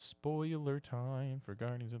spoiler time for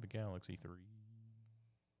Guardians of the Galaxy 3.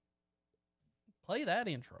 Play that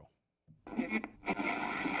intro.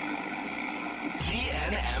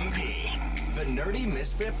 TNMP, the Nerdy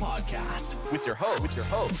Misfit Podcast, with your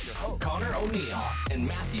hosts, Connor O'Neill and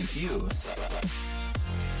Matthew Hughes.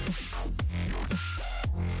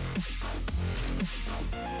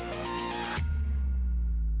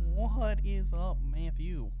 What is up,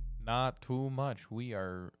 Matthew? Not too much. We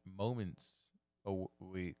are moments. Oh,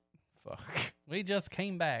 wait. Fuck. We just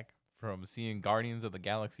came back. From seeing Guardians of the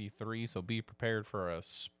Galaxy 3, so be prepared for a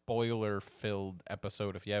spoiler-filled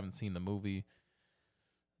episode if you haven't seen the movie.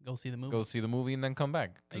 Go see the movie. Go see the movie and then come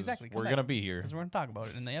back. Exactly. We're going to be here. Because we're going to talk about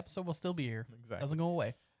it, and the episode will still be here. Exactly. Doesn't go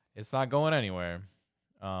away. It's not going anywhere.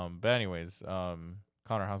 But anyways,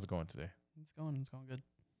 Connor, how's it going today? It's going good.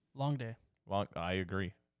 Long day. I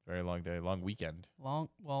agree. Very long day. Long weekend. Well,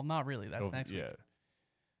 not really. That's next week.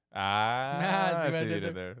 Yeah. I see what I see what you did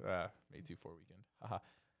did there. May 2-4 weekend. Haha.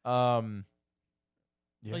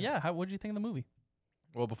 Yeah. But yeah, what did you think of the movie?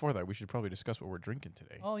 Well, before that, we should probably discuss what we're drinking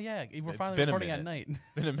today. Oh, yeah. We're It's finally been a recording at minute. night.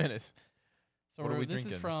 It's been a minute. So What are we this is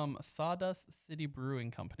drinking? from Sawdust City Brewing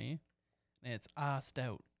Company. And it's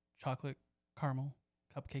Stout. Chocolate caramel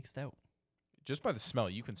cupcake stout. Just by the smell,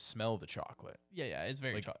 you can smell the chocolate. Yeah. It's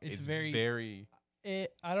very It's very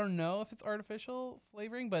I don't know if it's artificial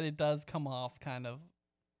flavoring, but it does come off kind of.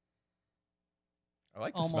 I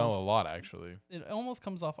like the smell a almost- lot, actually. It almost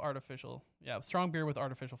comes off artificial. Yeah, strong beer with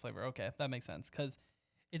artificial flavor. Okay, that makes sense because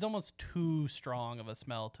it's almost too strong of a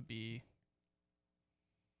smell to be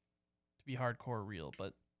hardcore real.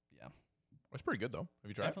 But yeah, It's pretty good, though. Have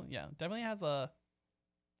you tried it? definitely has a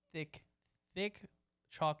thick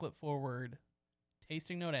chocolate forward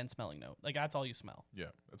tasting note and smelling note. Like that's all you smell. Yeah.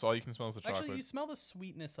 That's all you can smell is the chocolate. Actually, you smell the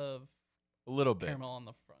sweetness of a little bit. caramel on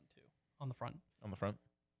the front too. On the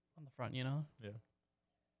front, you know. Yeah.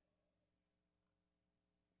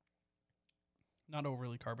 Not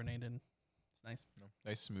overly carbonated. It's nice. No.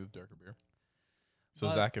 Nice, smooth, darker beer. So,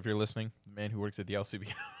 But- Zach, if you're listening, the man who works at the LCB,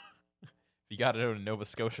 if you got it out in Nova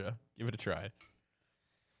Scotia, give it a try.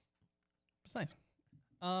 It's nice.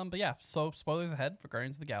 But yeah, so spoilers ahead for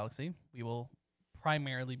Guardians of the Galaxy. We will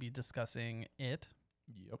primarily be discussing it.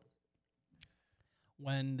 Yep.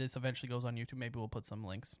 When this eventually goes on YouTube, maybe we'll put some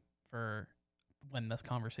links for when this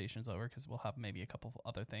conversation's over because we'll have maybe a couple of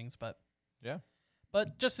other things. But Yeah.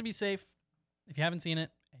 But just to be safe, if you haven't seen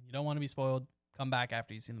it and you don't want to be spoiled, come back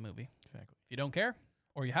after you've seen the movie. Exactly. If you don't care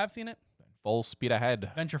or you have seen it, Full speed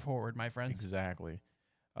ahead. venture forward, my friends. Exactly.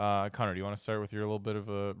 Connor, do you want to start with your little bit of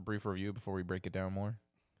a brief review before we break it down more?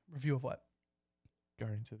 Review of what?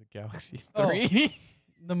 Guardians of the Galaxy Oh. 3.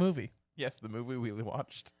 The movie. Yes, the movie we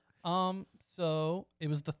watched. So it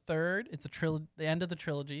was the third. It's the end of the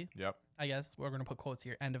trilogy. Yep. I guess we're going to put quotes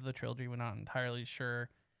here. End of the trilogy. We're not entirely sure.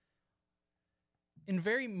 In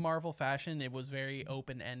very Marvel fashion, it was very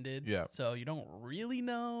open-ended. Yeah. So you don't really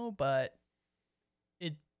know, but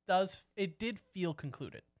it did feel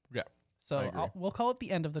concluded. Yeah. I So agree. we'll call it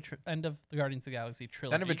the end of the end of the Guardians of the Galaxy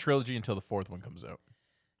trilogy. End of a trilogy until the fourth one comes out.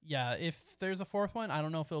 Yeah. If there's a fourth one, I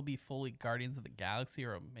don't know if it'll be fully Guardians of the Galaxy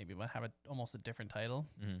or maybe it might have almost a different title.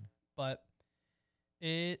 Mm-hmm. But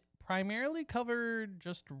it primarily covered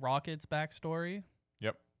just Rocket's backstory.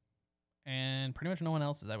 Yep. And pretty much no one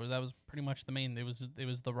else's. That was pretty much the main. It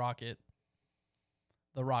was the Rocket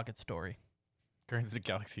story, Guardians of the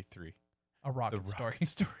Galaxy 3. a Rocket The story. Rocket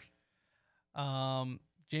story.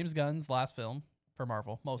 James Gunn's last film for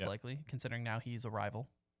Marvel, most Yep. likely, considering now he's a rival.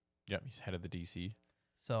 Yep, he's head of the DC.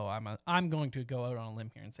 So I'm going to go out on a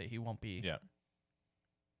limb here and say he won't be. Yeah.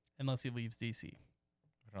 Unless he leaves DC.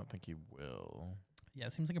 I don't think he will. Yeah,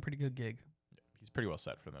 it seems like a pretty good gig. He's pretty well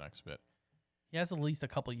set for the next bit. He has at least a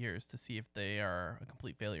couple years to see if they are a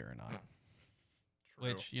complete failure or not.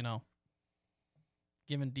 Which,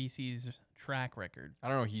 given DC's track record. I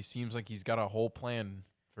don't know. He seems like he's got a whole plan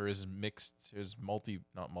for his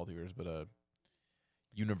not multiverse, but a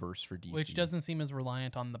universe for DC. Which doesn't seem as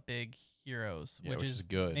reliant on the big heroes. Yeah, which is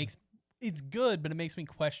good. It's good, but it makes me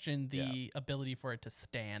question the ability for it to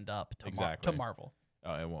stand up to Marvel.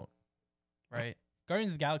 Oh, it won't. Right?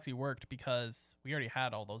 Guardians of the Galaxy worked because we already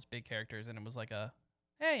had all those big characters, and it was like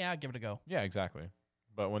hey, yeah, give it a go. Yeah, exactly.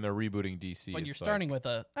 But when they're rebooting DC, When you're it's starting with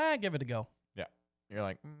give it a go. Yeah. You're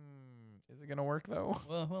like, is it going to work, though?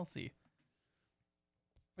 Well, we'll see.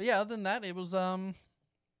 But yeah, other than that, it was I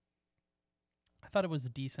thought it was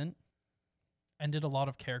decent. Ended a lot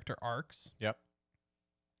of character arcs. Yep.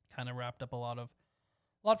 Kind of wrapped up a lot of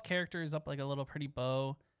characters up like a little pretty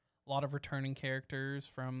bow. A lot of returning characters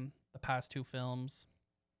from the past two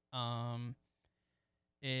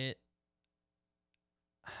it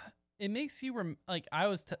it makes you like I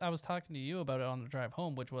was talking to you about it on the drive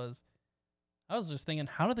home, which was I was just thinking,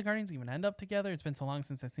 how did the Guardians even end up together? It's been so long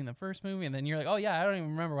since I've seen the first movie, and then you're like, oh yeah, I don't even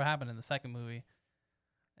remember what happened in the second movie,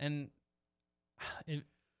 and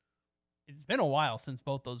it's been a while since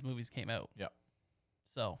both those movies came out. Yeah.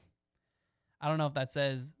 So I don't know if that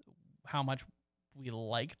says how much we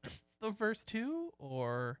liked the first two,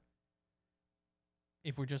 or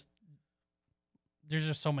if there's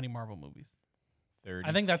just so many Marvel movies.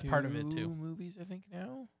 I think that's part of it too. Movies, I think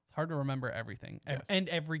now it's hard to remember everything and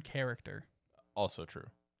every character. Also true,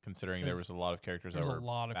 considering there was a lot of characters that were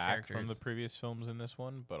back from the previous films in this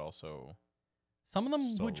one, but also some of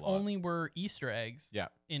them which only were Easter eggs. Yeah.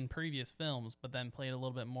 In previous films, but then played a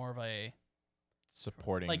little bit more of a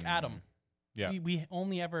supporting, like Adam. Yeah, we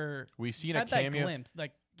only ever we've seen a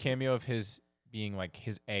cameo of his being like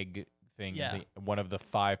his egg thing. Yeah. One of the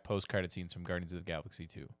 5 post-credit scenes from Guardians of the Galaxy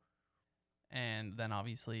 2. And then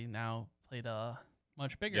obviously now played a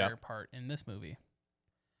much bigger part in this movie.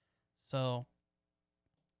 So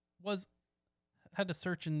had to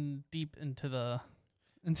search deep into the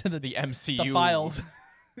MCU the files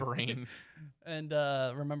brain and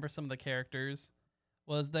remember some of the characters.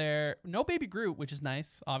 Was there no Baby Groot, which is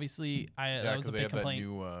nice. Obviously, that was a big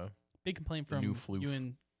complaint. Big complaint from you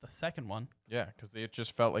in the second one. Yeah, because it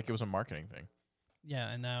just felt like it was a marketing thing. Yeah,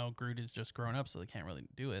 and now Groot is just grown up, so they can't really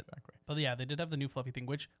do it. Exactly. But yeah, they did have the new fluffy thing,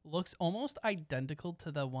 which looks almost identical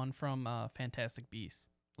to the one from Fantastic Beasts.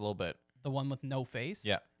 A little bit. The one with no face.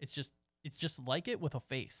 Yeah. It's just like it with a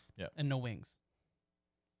face. Yeah. And no wings.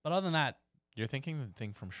 But other than that, you're thinking the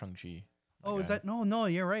thing from Shang-Chi. Oh, is that no?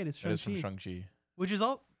 You're right. It's Shang-Chi. It is from Shang-Chi. Which is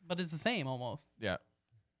but it's the same almost. Yeah.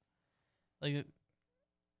 Like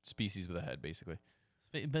species with a head, basically.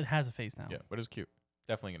 But it has a face now. Yeah, but it's cute.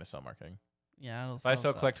 Definitely gonna sell marketing. Yeah. If I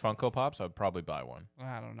still collect Funko Pops, I'd probably buy one.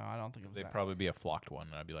 I don't know. I don't think it was. They'd probably be a flocked one,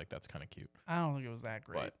 and I'd be like, "That's kind of cute." I don't think it was that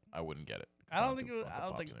great. But I wouldn't get it. I don't think it was. I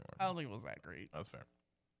don't think it was that great. That's fair.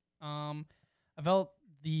 I felt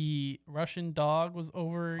the Russian dog was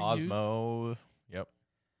overused. Osmo. Yep.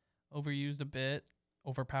 Overused a bit.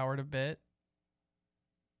 Overpowered a bit.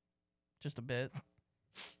 Just a bit.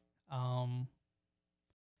 It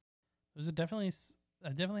was I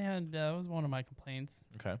definitely had that was one of my complaints.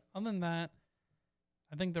 Okay. Other than that,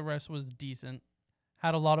 I think the rest was decent.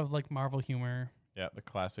 Had a lot of like Marvel humor. Yeah, the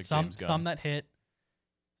classic James Gunn. Some that hit,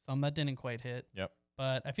 some that didn't quite hit. Yep.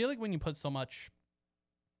 But I feel like when you put so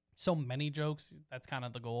many jokes, that's kind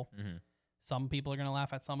of the goal. Mm-hmm. Some people are going to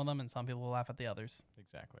laugh at some of them, and some people will laugh at the others.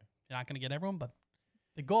 Exactly. You're not going to get everyone, but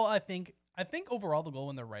the goal, I think overall the goal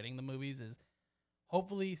when they're writing the movies is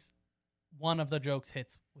hopefully one of the jokes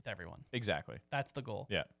hits with everyone. Exactly. That's the goal.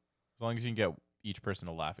 Yeah. As long as you can get each person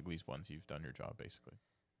to laugh at least once, you've done your job, basically.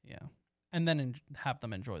 Yeah. And then have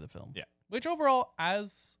them enjoy the film. Yeah. Which overall,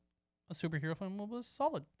 as a superhero film, was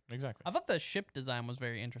solid. Exactly. I thought the ship design was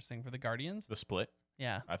very interesting for the Guardians. The split?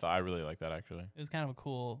 Yeah. I really like that, actually. It was kind of a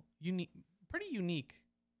cool, pretty unique.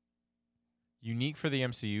 Unique for the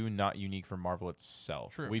MCU, not unique for Marvel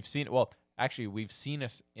itself. True. We've seen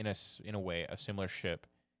in a way a similar ship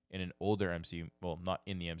in an older MCU, well, not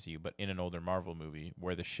in the MCU, but in an older Marvel movie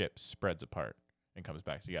where the ship spreads apart and comes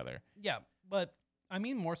back together. Yeah, but I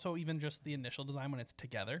mean more so even just the initial design when it's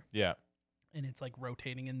together. Yeah. And it's like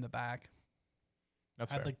rotating in the back.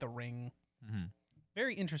 That's fair. Had like the ring. Mm-hmm.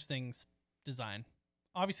 Very interesting design.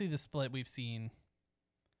 Obviously the split we've seen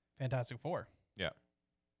Fantastic Four. Yeah.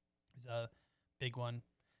 Is a big one.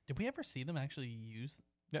 Did we ever see them actually use?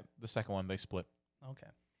 Yep, the second one they split. Okay.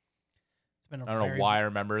 It's been I don't know why I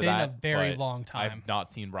remember that. Been a very long time. I've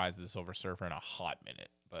not seen Rise of the Silver Surfer in a hot minute,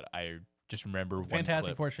 but I just remember one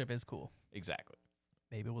Fantastic Four ship is cool. Exactly.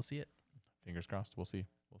 Maybe we'll see it. Fingers crossed. We'll see.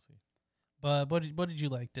 But what did you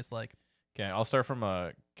dislike? Okay, I'll start from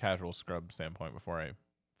a casual scrub standpoint before I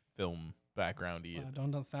film backgroundy it.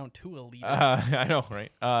 Don't sound too elitist. I know,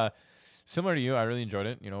 right? Similar to you, I really enjoyed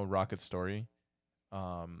it. Rocket's story.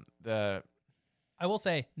 I will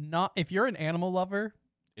say, not if you're an animal lover,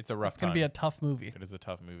 it's a rough. It's gonna be a tough movie. It is a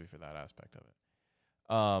tough movie for that aspect of it.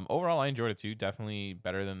 Overall, I enjoyed it too. Definitely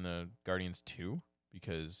better than the Guardians 2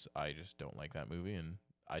 because I just don't like that movie and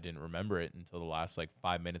I didn't remember it until the last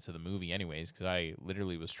 5 minutes of the movie, anyways. Because I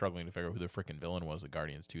literally was struggling to figure out who the freaking villain was. The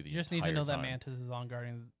Guardians 2. You just need to know that Mantis is on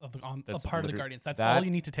Guardians on a part of the Guardians. That's all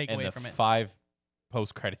you need to take away from it. And the 5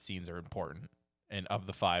 post-credit scenes are important, and of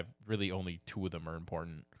the 5, really only 2 of them are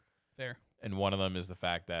important. Fair. And one of them is the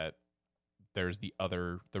fact that there's the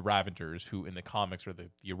Ravengers, who in the comics are the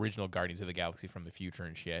original Guardians of the Galaxy from the future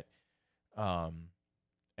and shit.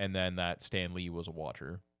 And then that Stan Lee was a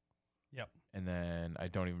Watcher. Yep. And then I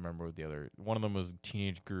don't even remember what the other. One of them was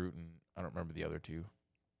Teenage Groot, and I don't remember the other 2.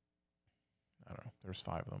 I don't know. There's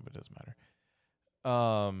 5 of them, but it doesn't matter.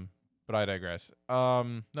 But I digress.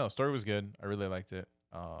 No, story was good. I really liked it.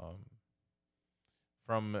 I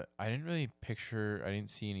didn't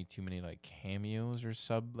see any too many like cameos or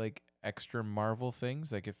like extra Marvel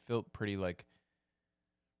things. Like it felt pretty like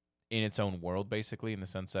in its own world, basically, in the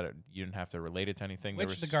sense that you didn't have to relate it to anything.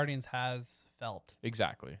 Which the Guardians has felt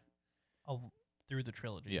exactly through the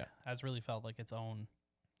trilogy. Yeah. Has really felt like its own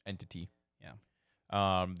entity.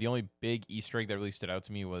 Yeah. The only big Easter egg that really stood out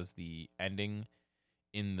to me was the ending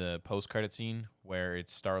in the post-credit scene where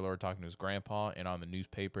it's Star-Lord talking to his grandpa, and on the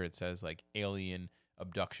newspaper it says like alien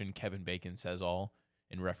abduction, Kevin Bacon says all,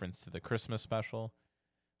 in reference to the Christmas special.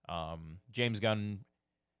 James Gunn,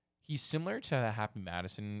 he's similar to the Happy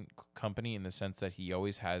Madison company in the sense that he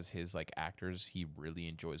always has his like actors he really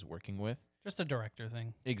enjoys working with. just a director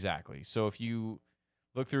thing. Exactly. So if you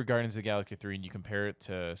look through Guardians of the Galaxy 3 and you compare it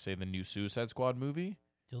to, say, the new Suicide Squad movie,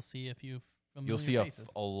 You'll see a few familiar you'll see faces.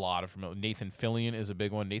 a lot of familiar. Nathan Fillion is a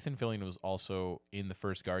big one. Nathan Fillion was also in the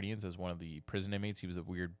first Guardians as one of the prison inmates. He was a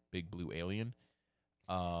weird big blue alien.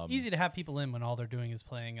 Easy to have people in when all they're doing is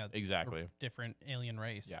playing a Exactly. different alien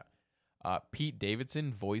race. Yeah. Pete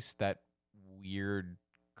Davidson voiced that weird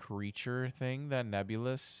creature thing that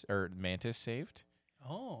Nebulous or Mantis saved.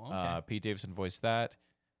 Oh, okay. Pete Davidson voiced that.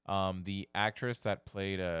 The actress that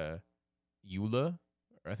played Eula,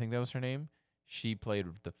 I think that was her name, she played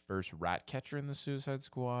the first rat catcher in the Suicide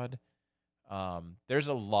Squad. There's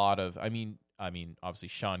a lot of, I mean, obviously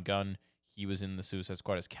Sean Gunn, he was in the Suicide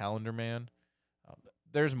Squad as Calendar Man.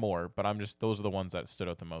 There's more, but those are the ones that stood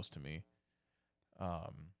out the most to me.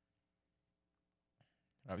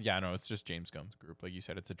 Yeah, no, it's just James Gunn's group. Like you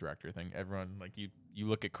said, it's a director thing. Everyone, like you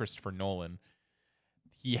look at Christopher Nolan,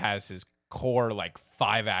 he has his core like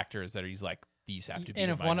 5 actors that he's like, these have to be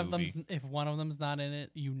and in if my movie. if one of them's not in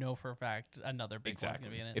it, you know for a fact another big one's Exactly.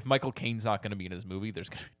 gonna be in it. If Michael Caine's not going to be in his movie, there's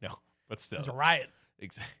going to be no. But still, It's a riot.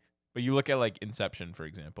 Exactly. But you look at like Inception, for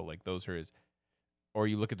example, like those are his, or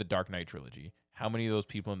you look at the Dark Knight trilogy. How many of those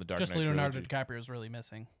people in the Dark Just Knight Leonardo trilogy? DiCaprio is really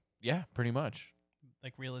missing. Yeah, pretty much.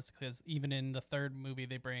 Like realistically, because even in the third movie,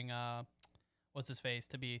 they bring what's his face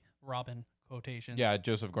to be Robin quotations. Yeah,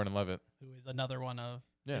 Joseph Gordon-Levitt. Who is another one of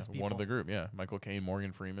Yeah, his one of people. the group. Yeah, Michael Caine,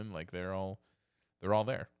 Morgan Freeman, like they're all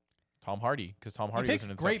there. Tom Hardy, because Tom He Hardy picks was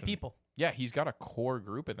in Inception. great people. Yeah, he's got a core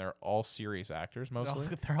group, and they're all serious actors mostly.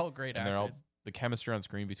 They're all great and actors. they're all the chemistry on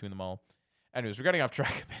screen between them all. Anyways, we're getting off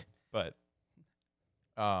track a bit, but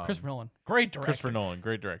Christopher Nolan, great director. Christopher Nolan,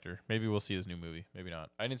 great director. Maybe we'll see his new movie. Maybe not.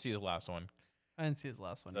 I didn't see his last one. I didn't see his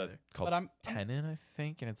last one It's either. called But I'm Tenet, I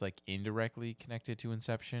think, and it's like indirectly connected to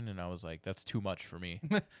Inception, and I was like, that's too much for me.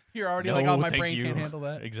 you're already No, like, oh, my thank brain you. can't handle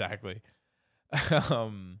that. Exactly.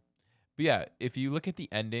 But yeah, if you look at the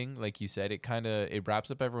ending, like you said, it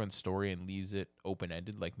wraps up everyone's story and leaves it open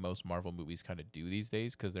ended, like most Marvel movies kind of do these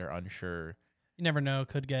days, because they're unsure. You never know.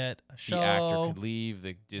 Could get a show. The actor could leave.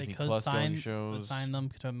 The They Disney could Plus going could shows. sign them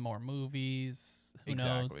to more movies. Who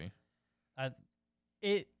Exactly. knows?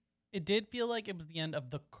 It did feel like it was the end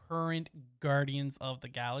of the current Guardians of the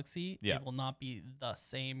Galaxy. Yeah. It will not be the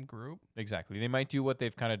same group. Exactly. They might do what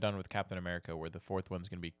they've kind of done with Captain America, where the 4th one's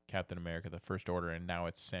going to be Captain America: The First Order, and now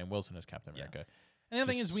it's Sam Wilson as Captain Yeah. America. And the other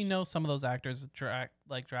thing is, we Just- know some of those actors,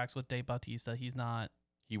 like Drax with Dave Bautista. He's not.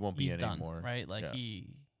 He won't be He's in done, anymore. right? Like Yeah.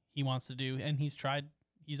 he wants to do, and he's tried.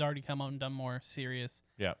 He's already come out and done more serious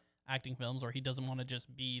Yeah. acting films, or he doesn't want to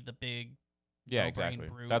just be the big. Yeah, no-brain exactly.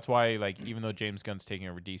 brute. That's why, like, even though James Gunn's taking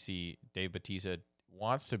over DC, Dave Bautista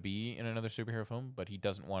wants to be in another superhero film, but he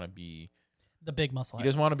doesn't want to be. The big muscle. He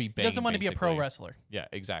doesn't want to be Bane. He doesn't want to be a pro basically. wrestler. Yeah,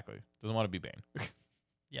 exactly. Doesn't want to be Bane.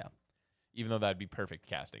 Yeah. Even though that'd be perfect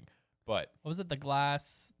casting, but What was it? The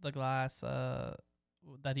glass that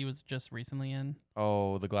he was just recently in.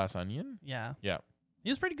 the Glass Onion. Yeah. Yeah.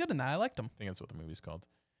 He was pretty good in that. I liked him. I think that's what the movie's called.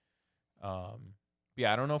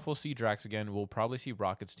 Yeah, I don't know if we'll see Drax again. We'll probably see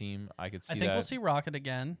Rocket's team. I could see I think that. we'll see Rocket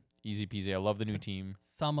again. Easy peasy. I love the new team.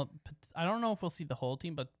 I don't know if we'll see the whole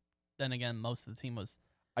team, but then again, most of the team was.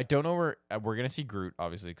 I don't know where we're gonna see Groot,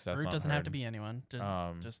 obviously, because that's Groot not doesn't have hard. to be anyone.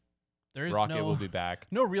 Just there is Rocket no will be back.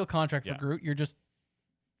 no real contract Yeah. for Groot. You're just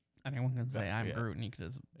anyone can say I'm Yeah. Groot, and you can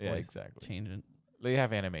just Yeah, voice exactly. change it. They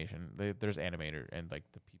have animation. There's animator, and like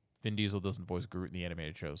Vin Diesel doesn't voice Groot in the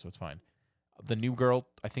animated show, so it's fine. The new girl,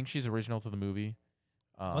 I think she's original to the movie.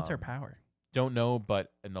 What's her power? Don't know,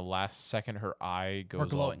 but in the last second, her eye Or goes all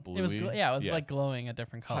glowing. bluey. It was it was like glowing a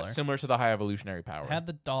different color. Similar to the high evolutionary power. It had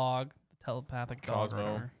the dog, the telepathic dog. or Cosmo.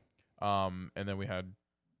 whatever. And then we had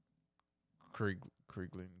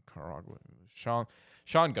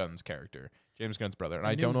Sean Gunn's character, James Gunn's brother, and The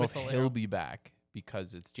I don't new know if whistle he'll arrow. be back,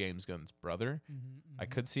 because it's James Gunn's brother. Mm-hmm. I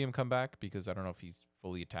could see him come back because I don't know if he's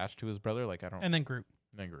fully attached to his brother. Like I don't. And then Groot.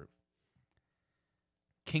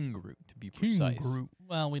 King Groot, to be precise. Groot.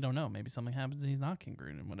 Well, we don't know. Maybe something happens and he's not King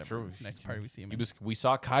Groot in whatever Sure. next part we see him He in. was, we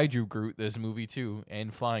saw Kaiju Groot this movie too,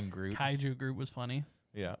 and Flying Groot. Kaiju Groot was funny.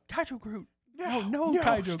 Yeah. Kaiju Groot. No,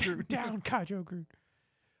 Kaiju stand Groot. down, Kaiju Groot.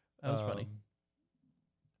 That was funny.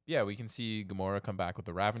 Yeah, we can see Gamora come back with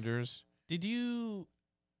the Ravengers. Did you...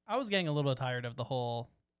 I was getting a little tired of the whole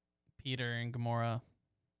Peter and Gamora.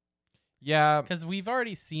 Yeah. Because we've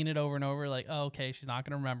already seen it over and over. Like, oh, okay, she's not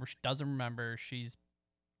going to remember. She doesn't remember. She's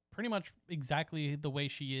pretty much exactly the way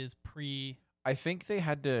she is pre... I think they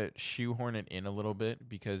had to shoehorn it in a little bit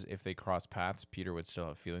because if they cross paths, Peter would still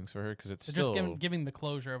have feelings for her because it's They're still... just giving the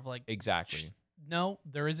closure of like... Exactly. No,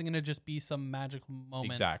 there isn't going to just be some magical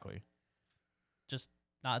moment. Exactly. Just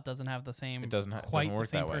not... It doesn't have the same... It doesn't quite work the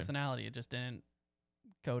same that way. personality. It just didn't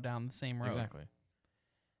go down the same road. Exactly.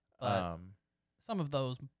 But some of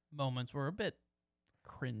those moments were a bit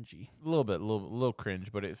cringy. A little bit, little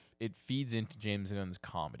cringe, but it feeds into James Gunn's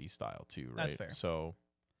comedy style too, right? That's fair.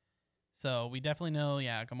 So we definitely know,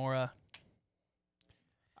 yeah, Gamora.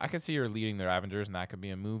 I could see her leading the Avengers, and that could be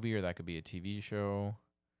a movie or that could be a TV show.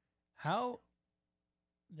 How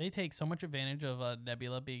they take so much advantage of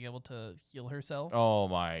Nebula being able to heal herself. Oh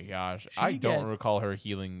my gosh. I don't recall her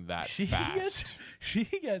healing that fast. She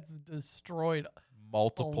gets destroyed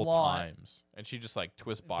multiple lot. times. And she just like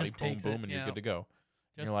twists body, Just boom, takes boom, it, and yeah. you're good to go.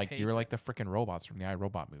 Just You're like takes you're like it. the freaking robots from the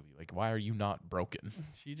iRobot movie. Like, why are you not broken?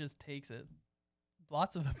 She just takes it.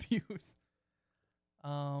 Lots of abuse.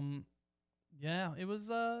 Yeah, it was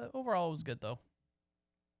overall it was good though.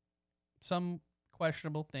 Some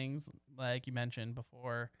questionable things, like you mentioned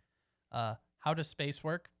before. How does space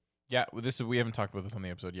work? Yeah, we haven't talked about this on the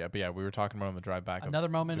episode yet, but yeah, we were talking about on the drive back. Another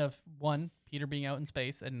moment of one, Peter being out in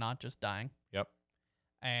space and not just dying. Yep.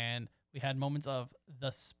 And we had moments of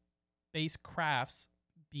the spacecrafts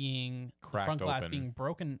being the Cracked front glass open. being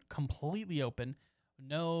broken completely open.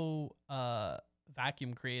 No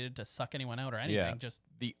vacuum created to suck anyone out or anything. Yeah. Just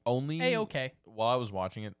The only A-okay. While I was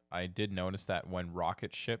watching it, I did notice that when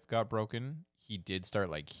Rocket's ship got broken, he did start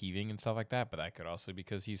like heaving and stuff like that, but that could also be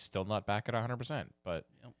because he's still not back at 100%, but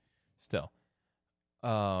Yep. still.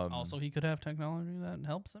 Also, he could have technology that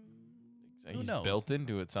helps him. Who He's knows? built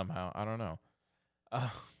into it somehow. I don't know.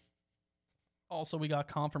 Also, we got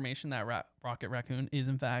confirmation that Rocket Raccoon is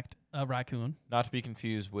in fact a raccoon. Not to be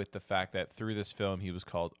confused with the fact that through this film, he was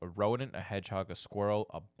called a rodent, a hedgehog, a squirrel,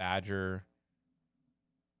 a badger.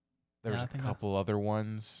 There was Yeah, I a think couple other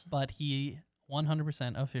ones. But he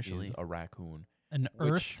 100% officially Is a raccoon. an which-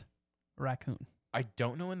 Earth raccoon. I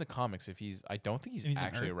don't know in the comics if he's... I don't think If he's an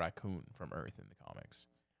actually a Earth? raccoon from Earth in the comics.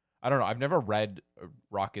 I don't know. I've never read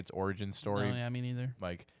Rocket's origin story. No, yeah, me neither.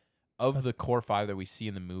 Like, of the core 5 that we see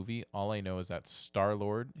in the movie, all I know is that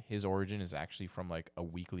Star-Lord, his origin is actually from, like, a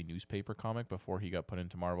weekly newspaper comic before he got put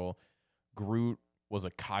into Marvel. Groot was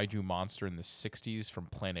a kaiju monster in the 60s from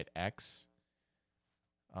Planet X.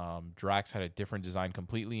 Drax had a different design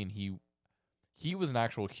completely, and he was an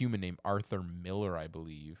actual human named Arthur Miller, I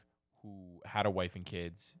believe, who had a wife and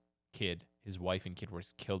kid. His wife and kid were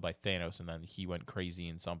killed by Thanos, and then he went crazy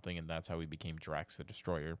in something, and that's how he became Drax the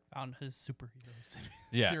Destroyer. Found his superhero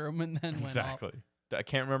Yeah. serum and then went off. Exactly. I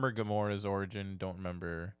can't remember Gamora's origin. Don't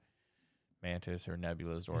remember Mantis or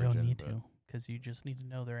Nebula's You origin. don't need but- to, because you just need to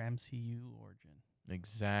know their MCU origin.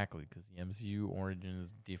 Exactly, because the MCU origin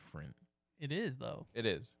is different. It is, though. It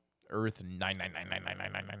is. Earth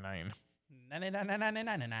 999999999.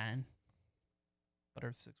 999999. But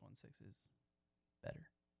Earth 616 is better.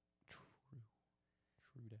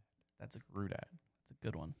 True that. That's a True that.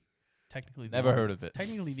 good one. Technically, the Never only- heard of it.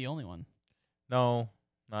 Technically, the only one. No,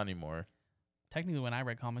 not anymore. Technically, when I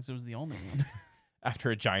read comics, it was the only one. After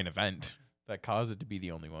a giant event that caused it to be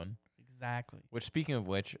the only one. Exactly. Which, speaking of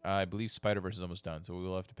which, I believe Spider-Verse is almost done, so we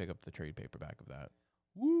will have to pick up the trade paperback of that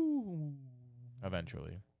Woo.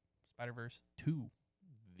 eventually. Spider-Verse 2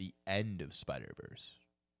 The end of Spider-Verse.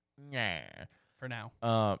 Yeah. for now.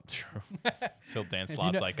 True. Till Dan If you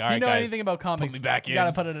Slott's know- like, if all right, you know guys, anything about comics, me back you gotta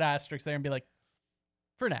in. put an asterisk there and be like,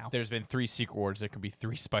 for now. there's been 3 Secret Wars. There could be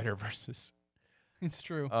 3 Spider-Verses. It's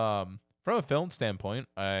true. From a film standpoint,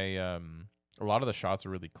 a lot of the shots are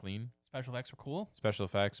really clean. Special effects were cool. Special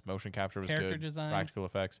effects, motion capture was Character good. designs. Practical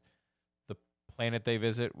effects. The planet they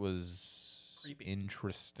visit was Creepy.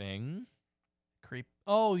 interesting. Creep.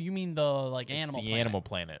 Oh, you mean the animal? The planet. animal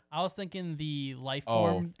planet. I was thinking the life Oh,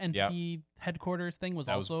 form entity headquarters thing was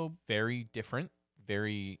That was also very different.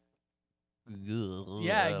 Very.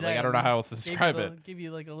 yeah, exactly. Like, I don't know how else to describe it. Give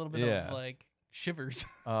you like a little bit Yeah. of like shivers.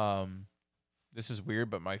 This is weird,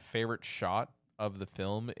 but my favorite shot of the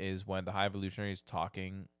film is when the High Evolutionary is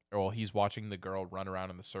talking, or he's watching the girl run around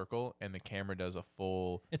in the circle, and the camera does a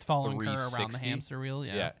full It's following her around the 360. hamster wheel.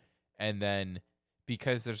 Yeah. And then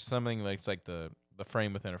because there's something like it's like the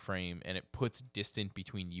frame within a frame, and it puts distance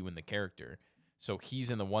between you and the character. So he's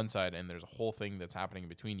in the one side, and there's a whole thing that's happening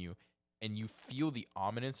between you, and you feel the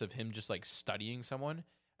ominous of him just like studying someone,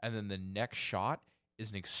 and then the next shot is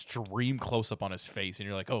an extreme close up on his face, and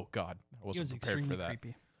you're like, oh god, I wasn't prepared for that.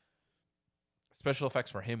 Creepy. Special effects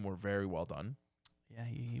for him were very well done. Yeah,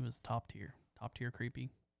 he was top tier creepy.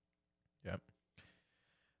 Yep.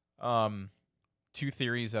 Two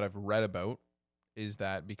theories that I've read about is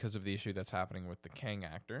that because of the issue that's happening with the Kang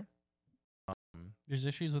actor. There's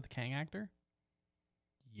issues with the Kang actor?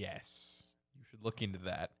 Yes. You should look into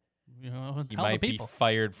that. You know, He tell might the be people.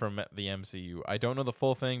 fired from the MCU. I don't know the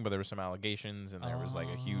full thing, but there were some allegations, and there was like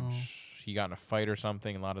a huge... He got in a fight or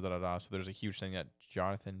something, and la-da-da-da-da. So there's a huge thing that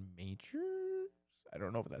Jonathan Majors... I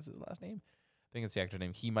don't know if that's his last name. I think it's the actor's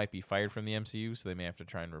name. He might be fired from the MCU, so they may have to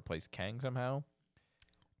try and replace Kang somehow,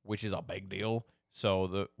 which is a big deal.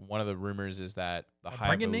 So one of the rumors is that the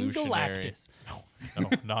High Evolutionary... No,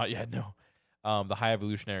 not yet, no. The High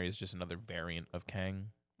Evolutionary is just another variant of Kang.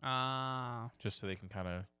 Just so they can kind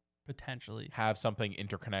of... Potentially. Have something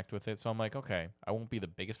interconnect with it. So I'm like, okay, I won't be the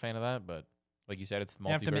biggest fan of that, but like you said, it's the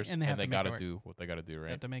multiverse, and they got to do what they got to do, right?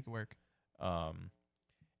 They have to make it work.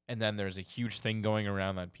 And then there's a huge thing going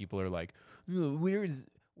around that people are like, where's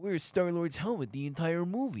Star-Lord's helmet the entire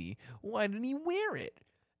movie? Why didn't he wear it?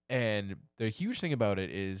 And the huge thing about it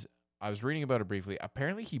is, I was reading about it briefly.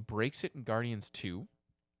 Apparently, he breaks it in Guardians 2,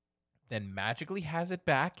 then magically has it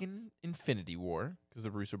back in Infinity War, because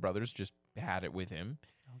the Russo brothers just had it with him.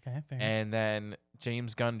 Okay, fair. And then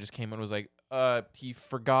James Gunn just came and was like, he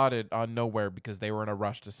forgot it on Nowhere because they were in a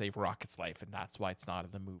rush to save Rocket's life, and that's why it's not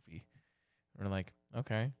in the movie. And we're like,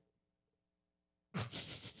 okay.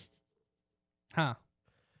 Huh.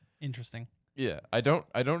 Interesting. Yeah, I don't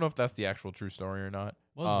know if that's the actual true story or not.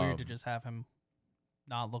 It was weird to just have him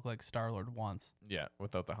not look like Star-Lord once. Yeah,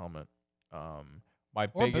 without the helmet. Or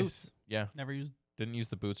Biggest boots. Yeah. Didn't use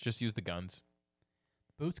the boots, just use the guns.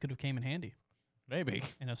 Boots could have came in handy. Maybe.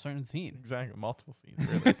 In a certain scene. Exactly. Multiple scenes,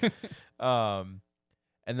 really.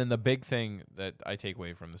 And then the big thing that I take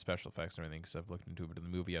away from the special effects and everything, because I've looked into it in the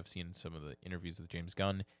movie, I've seen some of the interviews with James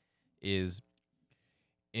Gunn, is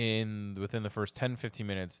within the first 10-15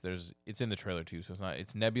 minutes, it's in the trailer too, so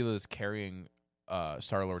it's Nebula's carrying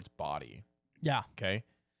Star-Lord's body. Yeah. Okay?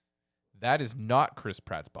 That is not Chris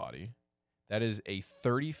Pratt's body. That is a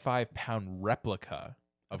 35-pound replica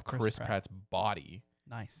of Chris Pratt's body.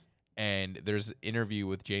 Nice. And there's an interview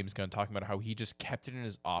with James Gunn talking about how he just kept it in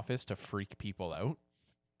his office to freak people out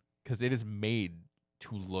because it is made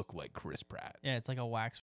to look like Chris Pratt. Yeah, it's like a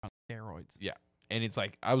wax on steroids. Yeah. And it's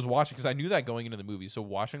like, I was watching, because I knew that going into the movie, so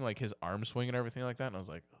watching like his arm swing and everything like that, and I was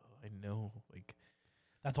like, oh, I know. Like,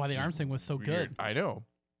 that's why the arm swing was so good. I know.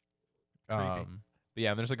 Creepy. But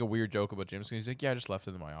yeah, and there's like a weird joke about James Gunn. He's like, yeah, I just left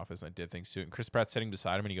it in my office and I did things to it. And Chris Pratt's sitting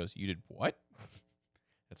beside him and he goes, you did what?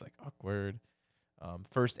 It's like awkward.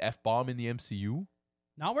 First F-bomb in the MCU.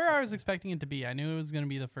 Not where I was expecting it to be. I knew it was going to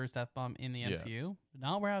be the first F-bomb in the MCU, but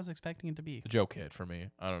not where I was expecting it to be. The joke hit for me.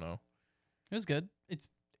 I don't know. It was good. It's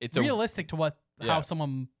realistic to Yeah. how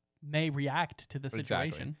someone may react to the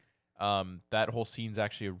situation. Exactly. That whole scene's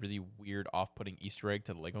actually a really weird, off-putting Easter egg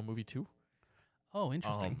to the Lego Movie 2. Oh,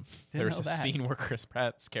 interesting. There's a scene where Chris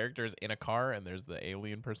Pratt's character is in a car and there's the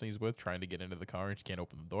alien person he's with trying to get into the car and she can't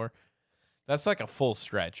open the door. That's like a full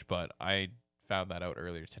stretch, but I found that out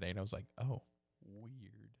earlier today and I was like, oh,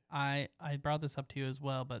 weird. I brought this up to you as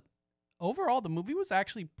well, but overall the movie was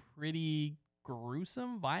actually pretty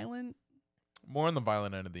gruesome, violent. More on the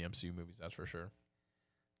violent end of the MCU movies, that's for sure.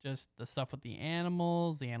 Just the stuff with the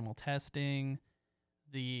animals, the animal testing,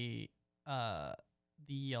 a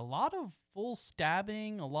lot of full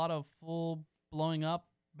stabbing, a lot of full blowing up,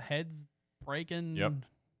 heads breaking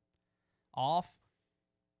off.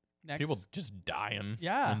 People just dying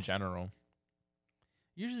Yeah. in general.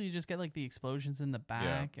 Usually you just get like the explosions in the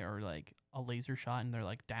back or like a laser shot and they're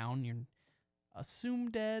like down. You're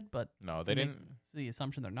assumed dead, but no, they didn't. It's the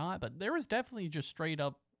assumption they're not, but there was definitely just straight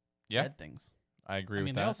up dead things. I agree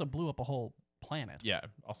with that. They also blew up a whole planet. Yeah,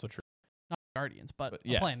 also true. Not Guardians, but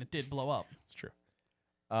a planet did blow up. It's true.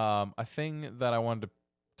 A thing that I wanted to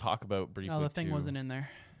talk about briefly. No, the thing wasn't in there.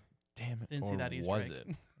 Damn it. Didn't see that Easter was egg.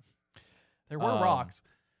 it? There were rocks.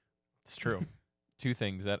 It's true. Two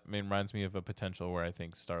things. That reminds me of a potential where I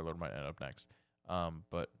think Star-Lord might end up next.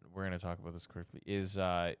 But we're going to talk about this quickly.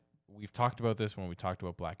 We've talked about this when we talked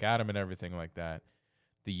about Black Adam and everything like that.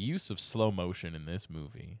 The use of slow motion in this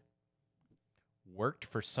movie worked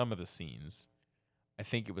for some of the scenes, I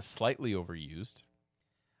think it was slightly overused.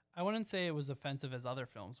 I wouldn't say it was offensive as other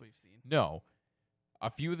films we've seen. No. A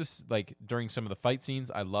few of this, like during some of the fight scenes,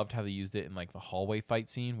 I loved how they used it in like the hallway fight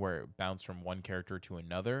scene where it bounced from one character to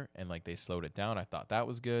another and like they slowed it down. I thought that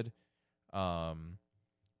was good.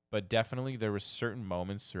 But definitely there was certain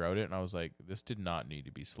moments throughout it and I was like, this did not need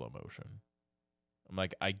to be slow motion. I'm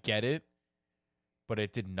like, I get it, but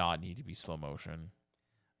it did not need to be slow motion.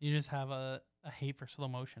 You just have a hate for slow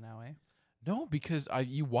motion now, eh? No, because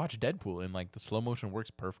you watch Deadpool and like the slow motion works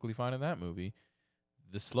perfectly fine in that movie.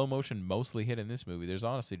 The slow motion mostly hit in this movie. There's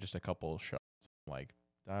honestly just a couple of shots. Like,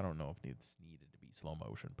 I don't know if this needed to be slow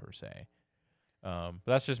motion per se. But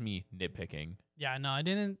that's just me nitpicking. Yeah, no, I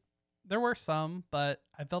didn't. There were some, but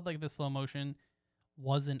I felt like the slow motion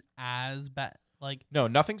wasn't as bad. Like, No,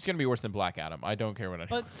 nothing's going to be worse than Black Adam. I don't care what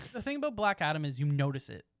anyone. but the thing about Black Adam is you notice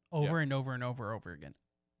it over and over and over again.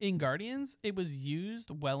 In Guardians, it was used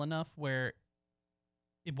well enough where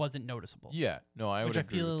it wasn't noticeable. Yeah, no, I which would I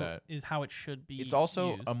agree feel with that. is how it should be. It's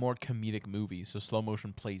also used. a more comedic movie, so slow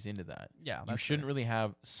motion plays into that. Yeah, You that's shouldn't fair. really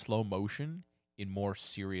have slow motion in more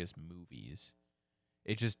serious movies.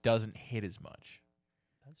 It just doesn't hit as much.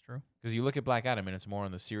 That's true. Because you look at Black Adam and it's more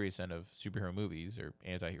on the serious end of superhero movies or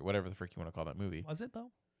anti-hero, whatever the frick you want to call that movie. Was it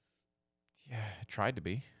though? Yeah, it tried to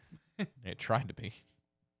be. It tried to be.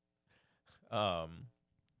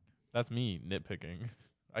 That's me nitpicking.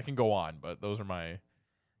 I can go on, but those are my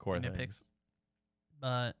core Nitpicks. things.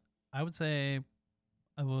 But I would say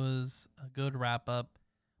it was a good wrap up.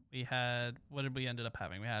 We had, what did we ended up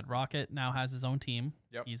having? We had Rocket now has his own team.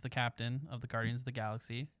 Yep. He's the captain of the Guardians of the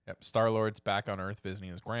Galaxy. Yep. Star-Lord's back on Earth visiting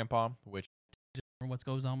his grandpa, which What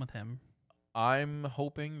goes on with him? I'm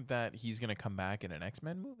hoping that he's going to come back in an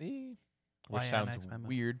X-Men movie, which Why an sounds X-Men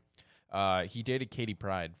movie? weird. He dated Katie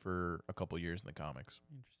Pryde for a couple years in the comics.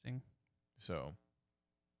 Interesting. So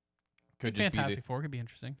could just Fantastic Four could be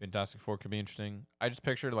interesting. Fantastic Four could be interesting. I just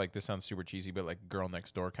pictured like this sounds super cheesy, but like girl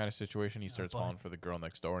next door kind of situation. He starts boy. falling for the girl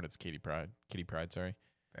next door, and it's Katie Pryde. Kitty Pryde, sorry.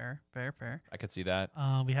 Fair. I could see that.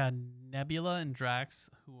 We had Nebula and Drax,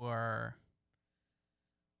 who are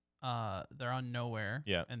they're on Nowhere.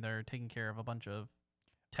 Yeah. And they're taking care of a bunch of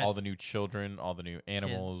All the new children, all the new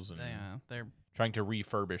animals, kids. and Yeah, they're trying to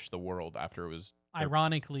refurbish the world after it was.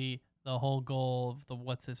 ironically the whole goal of the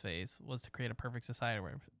what's his face was to create a perfect society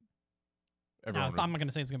where. Now, Everyone I'm not going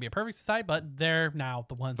to say it's going to be a perfect society, but they're now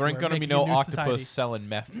the ones. there ain't who are gonna be making a no new octopus society. selling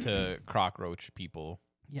meth to cockroach people.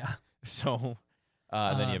 Yeah, So,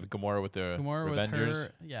 and then you have Gamora with the Gamora with Avengers,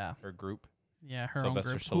 her group. her own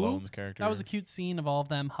Sylvester group. Stallone's character. That was a cute scene of all of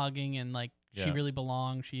them hugging and like she Yeah. really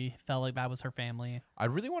belonged. She felt like that was her family. I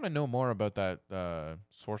really want to know more about that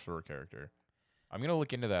sorcerer character. I'm gonna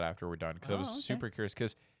look into that after we're done because I was Oh, okay. super curious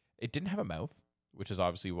because it didn't have a mouth, which is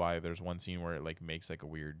obviously why there's one scene where it like makes like a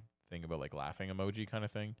weird thing about like laughing emoji kind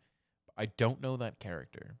of thing. I don't know that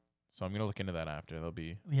character, so I'm gonna look into that after. That'll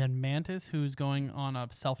be We had Mantis, who's going on a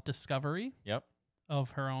self-discovery yep.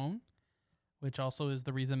 of her own, which also is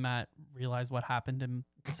the reason Matt realized what happened in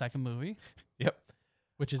the second movie. Yep.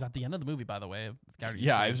 Which is at the end of the movie, by the way. of Guardians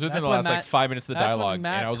Yeah, 2. it was within That's the when last like Matt- 5 minutes of the that's when dialogue,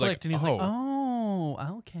 Matt and I was like, clicked, and he's like,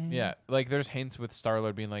 oh, okay. Yeah, like there's hints with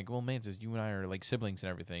Star-Lord being like, well, Mantis, you and I are like siblings and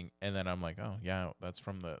everything. And then I'm like, oh, yeah, that's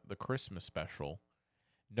from the Christmas special.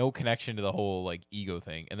 No connection to the whole like ego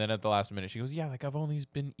thing. And then at the last minute, she goes, yeah, like I've always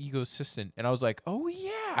been ego-assistant. And I was like, oh,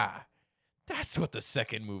 yeah, that's what the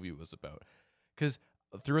second movie was about. Because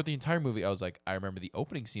throughout the entire movie, I was like, I remember the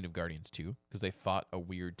opening scene of Guardians 2 because they fought a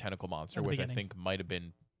weird tentacle monster, At the which I beginning. think might have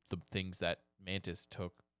been the things that Mantis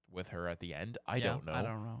took with her at the end. I Yeah, don't know. I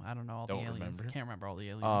don't know all Don't the aliens. remember. Can't remember all the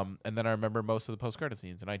aliens. And then I remember most of the post-credit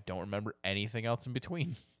scenes, and I don't remember anything else in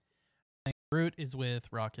between. Groot is with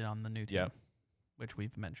Rocket on the new team, Yeah. which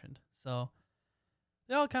we've mentioned. So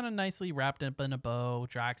they all kind of nicely wrapped up in a bow.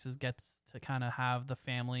 Drax gets to kind of have the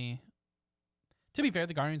family. To be fair,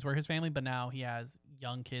 the Guardians were his family, but now he has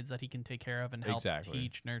young kids that he can take care of and help Exactly.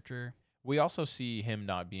 teach, nurture. We also see him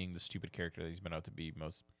not being the stupid character that he's been out to be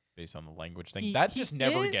most based on the language thing. He- that he just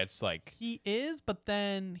never is- gets like He is, but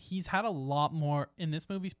then he's had a lot more in this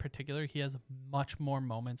movie's particular. He has much more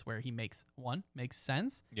moments where he makes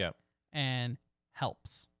sense yeah, and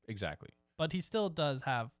helps, exactly. but he still does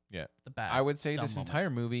have Yeah. the bad. I would say dumb this moments. entire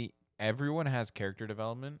movie, everyone has character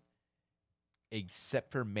development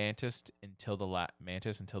except for Mantis until the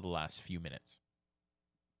last few minutes.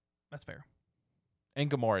 That's fair. And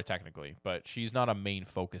Gamora technically, but she's not a main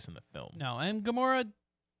focus in the film. No, and Gamora,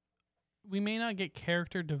 we may not get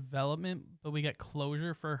character development, but we get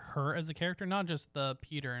closure for her as a character, not just the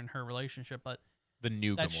Peter and her relationship, but The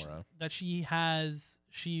new that Gamora.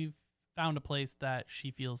 she found a place that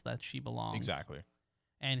she feels that she belongs. Exactly.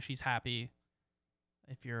 And she's happy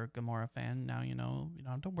If you're a Gamora fan, now you know you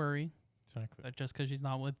don't have to worry Exactly. that just because she's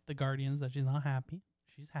not with the Guardians that she's not happy.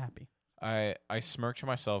 She's happy. I smirked to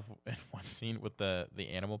myself in one scene with the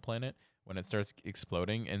animal planet when it starts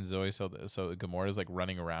exploding, and Zoe so Gamora's like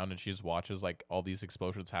running around and she just watches like all these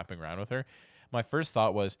explosions happening around with her. My first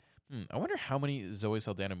thought was, I wonder how many Zoe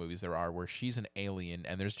Saldana movies there are where she's an alien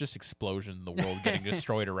and there's just explosions in the world getting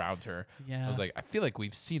destroyed around her. Yeah. I was like, I feel like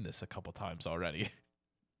we've seen this a couple times already.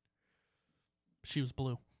 She was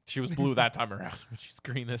blue. She was blue that time around, but she's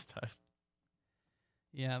green this time.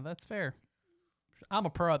 Yeah, that's fair. I'm a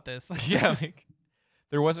pro at this. Yeah, like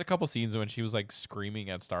there was a couple scenes when she was like screaming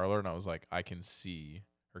at Star-Lord, and I was like, I can see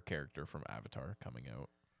her character from Avatar coming out.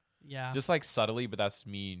 Yeah. Just like subtly, but that's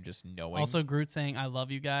me just knowing. Also, Groot saying "I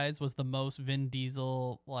love you guys" was the most Vin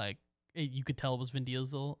Diesel. Like you could tell it was Vin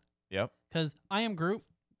Diesel. Yep. Because "I am Groot"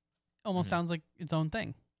 almost sounds like its own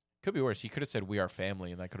thing. Could be worse. He could have said "We are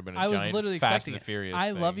family," and that could have been a I was giant literally Fast expecting and the it. Furious.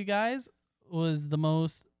 "I thing. love you guys" was the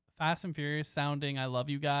most Fast and Furious sounding "I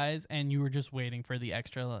love you guys," and you were just waiting for the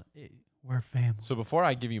extra. We're family. So before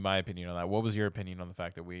I give you my opinion on that, what was your opinion on the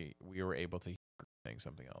fact that we were able to hear saying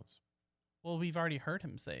something else? Well, we've already heard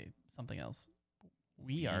him say something else.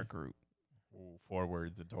 We are Groot. Ooh, 4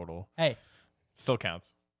 words in total. Hey, Still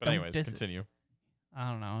counts. But Don't anyways, diss it. continue.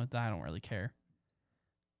 I don't know. I don't really care.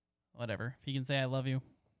 Whatever. If he can say "I love you,"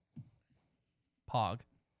 Pog.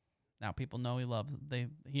 Now people know he loves. They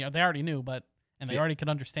already knew, but See, they already could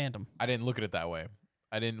understand him. I didn't look at it that way.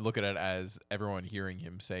 I didn't look at it as everyone hearing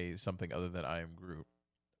him say something other than "I am Groot."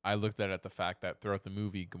 I looked at it the fact that throughout the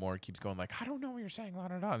movie, Gamora keeps going like, "I don't know what you're saying," la,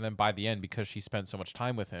 la, la. And then by the end, because she spent so much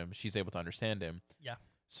time with him, she's able to understand him. Yeah.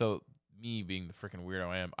 So me being the freaking weirdo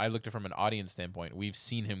I am, I looked at it from an audience standpoint. We've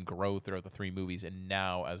seen him grow throughout the 3 movies, and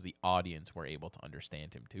now as the audience, we're able to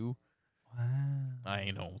understand him too. Wow. I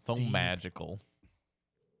know, so Deep. magical.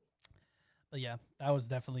 But yeah, that was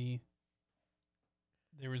definitely.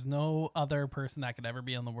 There was no other person that could ever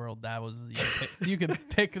be in the world that was you could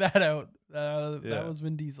pick that out. That was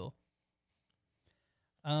Vin Diesel.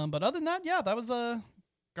 But other than that, yeah, that was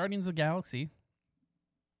Guardians of the Galaxy.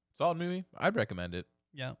 Solid movie. I'd recommend it.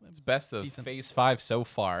 Yeah, It's best of decent. Phase 5 so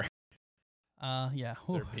far. Yeah. There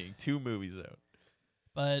Whew. being 2 movies out.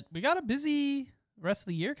 But we got a busy rest of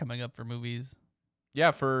the year coming up for movies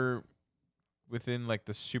Yeah, for within like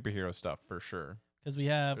the superhero stuff for sure. because we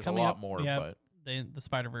have There's coming a lot up. more, we have but the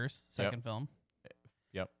Spider-Verse second film.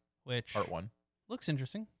 Yep. Which part 1 looks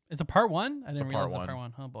interesting. It's a part 1. I It's didn't a part realize it's a part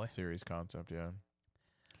one. 1. Oh boy. series concept. Yeah.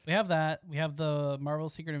 We have that. We have the Marvel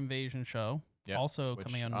Secret Invasion show Yeah, also Which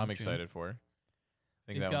coming out. I'm in June. excited for. I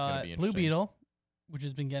think We've that one's gonna got be Blue interesting. Beetle, which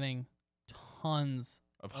has been getting tons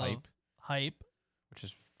Of hype, hype. which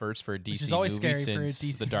is first for a DC is always movie scary for a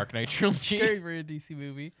since DC the Dark Knight trilogy. Scary for a DC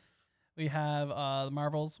movie. We have the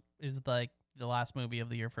Marvels is like the last movie of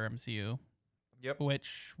the year for MCU. Yep.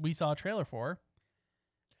 Which we saw a trailer for.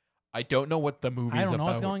 I don't know what the movie's I don't know about.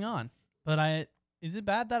 what's going on. But is it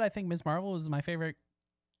bad that I think Ms. Marvel is my favorite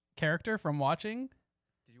character from watching?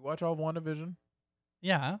 Did you watch all of WandaVision?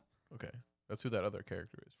 Yeah, Okay. That's who that other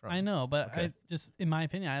character is from. I know, but Okay. I just, in my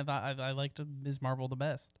opinion, I thought I liked Ms. Marvel the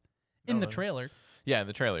best in No, the that- trailer. Yeah, in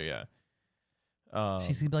the trailer, yeah.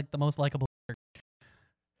 She seemed like the most likable.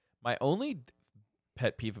 My only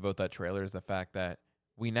pet peeve about that trailer is the fact that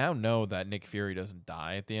we now know that Nick Fury doesn't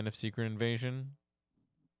die at the end of Secret Invasion,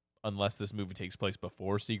 unless this movie takes place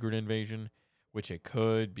before Secret Invasion, which it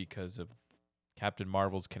could because of Captain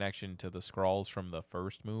Marvel's connection to the Skrulls from the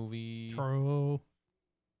first movie. True.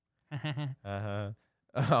 Uh-huh.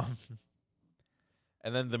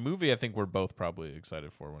 And then the movie I think we're both probably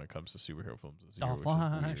excited for when it comes to superhero films this The year, which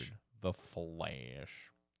Flash. is weird. The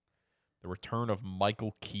Flash. The return of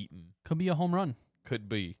Michael Keaton. Could be a home run. Could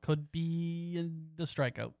be. Could be the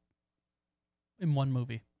strikeout in one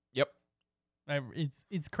movie. Yep.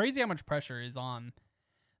 It's crazy how much pressure is on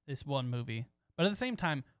this one movie. But at the same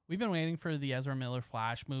time, we've been waiting for the Ezra Miller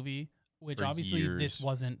Flash movie, which For obviously years. this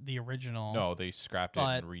wasn't the original. No, they scrapped it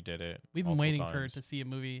But and redid it. We've been multiple waiting for times. to see a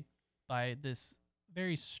movie by this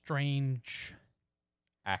very strange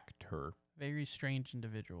Actor.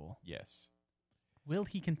 individual. Yes. Will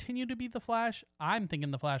he continue to be the Flash? I'm thinking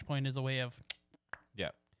the Flashpoint is a way of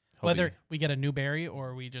Yeah. whether we get a new Barry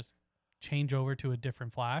or we just change over to a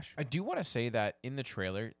different Flash. I do want to say that in the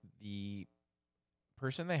trailer, the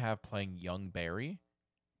person they have playing young Barry,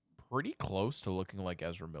 pretty close to looking like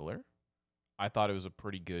Ezra Miller. I thought it was a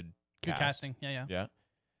pretty good Good cast. casting. Yeah.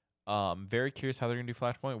 Yeah. Very curious how they're gonna do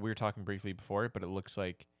Flashpoint. We were talking briefly before it, but it looks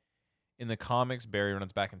like in the comics, Barry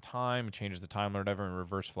runs back in time, changes the time or whatever, and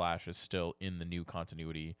Reverse Flash is still in the new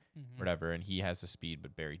continuity, Mhm. whatever, and he has the speed,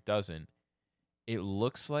 but Barry doesn't. It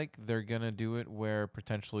looks like they're going to do it where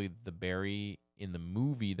potentially the Barry in the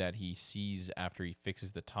movie that he sees after he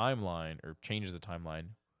fixes the timeline or changes the timeline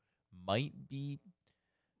might be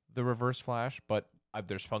the Reverse Flash, but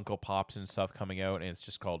there's Funko Pops and stuff coming out, and it's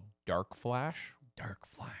just called Dark Flash. Dark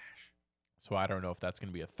Flash. So I don't know if that's going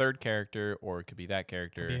to be a third character or it could be that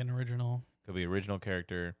character. Could be an original. Could be original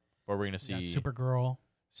character. But we're going to see Supergirl.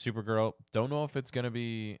 Supergirl. Don't know if it's going to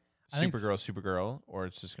be Supergirl, or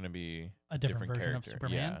it's just going to be a different version character. of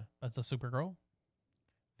Superman. Yeah. That's a Supergirl.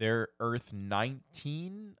 They're Earth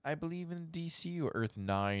 19, I believe, in DC, or Earth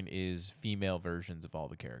 9 is female versions of all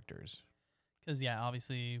the characters. Because, yeah,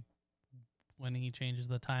 obviously, when he changes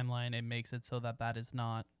the timeline, it makes it so that is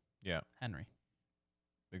not Henry.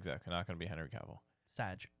 Exactly. Not going to be Henry Cavill.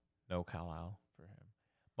 Sag. No Kal-El for him.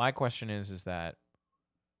 My question is that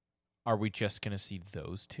are we just going to see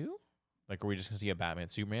those two? Like, are we just going to see a Batman,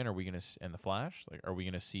 Superman? Are we going to and the Flash? Like, are we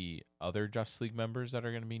going to see other Justice League members that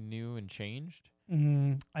are going to be new and changed?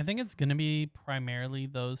 I think it's going to be primarily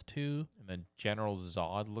those two. And then General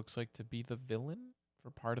Zod looks like to be the villain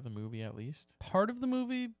for part of the movie, at least. Part of the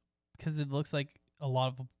movie, because it looks like a lot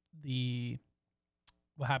of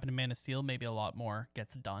what happened in Man of Steel, maybe a lot more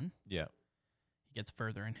gets done. Yeah. He gets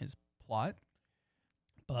further in his plot.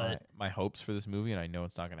 But my hopes for this movie, and I know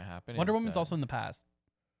it's not going to happen. Wonder Woman's also in the past,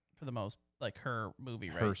 for the most, like her movie,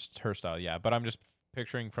 right? Her style, yeah. But I'm just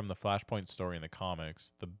picturing from the Flashpoint story in the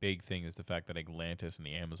comics, the big thing is the fact that Atlantis and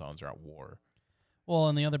the Amazons are at war. Well,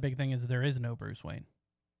 and the other big thing is there is no Bruce Wayne.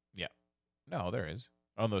 Yeah. No, there is.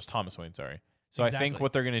 Oh, no, it's Thomas Wayne, sorry. So Exactly. I think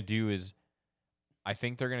what they're going to do is, I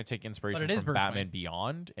think they're going to take inspiration from Bruce Batman Wayne.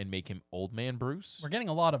 Beyond and make him Old Man Bruce. We're getting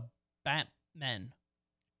a lot of Batmen.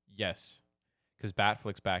 Yes. Because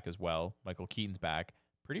Batflick's back as well. Michael Keaton's back.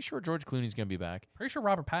 Pretty sure George Clooney's going to be back. Pretty sure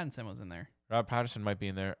Robert Pattinson was in there. Robert Pattinson might be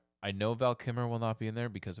in there. I know Val Kilmer will not be in there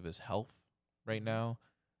because of his health right now.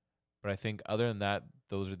 But I think other than that,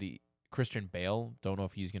 those are the... Christian Bale, don't know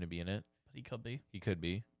if he's going to be in it. But he could be. He could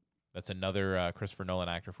be. That's another Christopher Nolan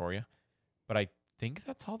actor for you. But I think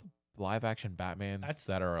that's all the live-action Batmans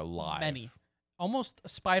that are alive. Many. Almost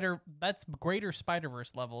that's greater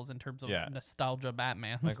Spider-Verse levels in terms of nostalgia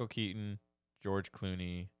Batmans. Michael Keaton, George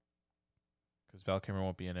Clooney, because Val Kilmer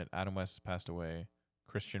won't be in it. Adam West has passed away.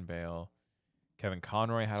 Christian Bale. Kevin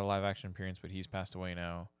Conroy had a live-action appearance, but he's passed away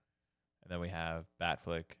now. And then we have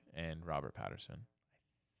Batflick and Robert Pattinson.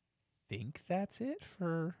 I think that's it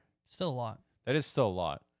for... Still a lot. That is still a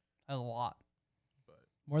lot. A lot. But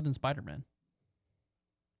more than Spider-Man.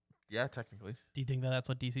 Yeah, technically. Do you think that's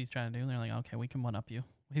what DC's trying to do? They're like, okay, we can one-up you.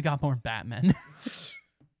 We've got more Batman.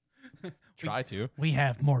 Try to. We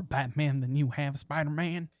have more Batman than you have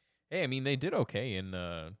Spider-Man. Hey, I mean, they did okay in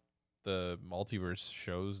the multiverse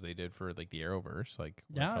shows they did for like the Arrowverse, like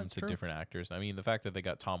when it comes to different actors. I mean, the fact that they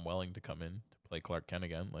got Tom Welling to come in to play Clark Kent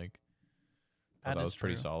again, like that was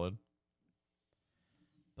pretty solid.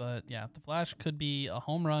 But yeah, the Flash could be a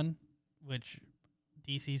home run, which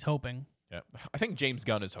DC's hoping. Yeah, I think James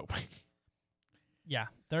Gunn is hoping. Yeah,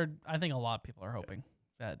 I think a lot of people are hoping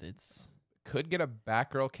that it's could get a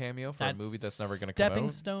Batgirl cameo for a movie that's never going to come out. Stepping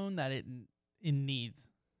stone that it needs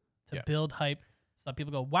to build hype, so that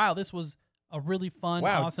people go, "Wow, this was a really fun,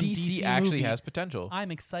 awesome DC actually movie. has potential." I'm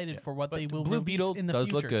excited for what they will Blue release Beetle in the does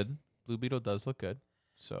future. look good. Blue Beetle does look good.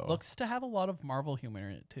 So looks to have a lot of Marvel humor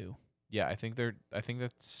in it too. Yeah, I think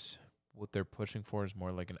that's what they're pushing for is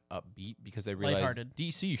more like an upbeat because they realize Lighthearted.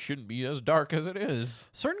 DC shouldn't be as dark as it is.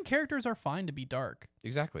 Certain characters are fine to be dark.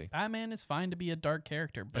 Exactly. Batman is fine to be a dark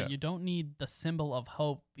character, but you don't need the symbol of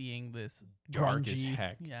hope being this Dark grungy, as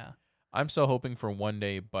heck. Yeah. I'm still hoping for one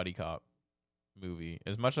day buddy cop movie.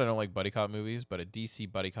 As much as I don't like buddy cop movies, but a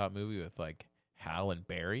DC buddy cop movie with like Hal and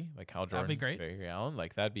Barry, like Hal Jordan, That'd be great. Barry Allen,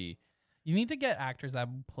 like that'd be. You need to get actors that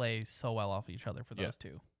play so well off each other for those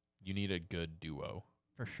two. You need a good duo.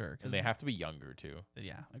 For sure. And they have to be younger too.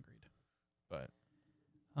 Yeah, agreed.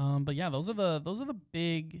 But yeah, those are the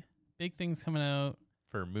big things coming out.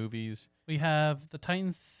 For movies. We have the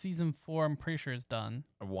Titans season 4, I'm pretty sure is done.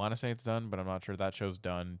 I want to say it's done, but I'm not sure that show's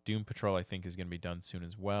done. Doom Patrol, I think, is going to be done soon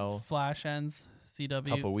as well. Flash ends, CW.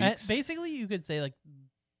 Couple weeks. Basically, you could say like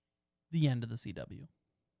the end of the CW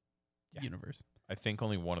universe. I think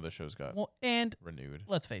only one of the shows got renewed.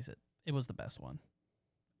 Let's face it, it was the best one.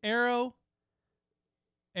 Arrow,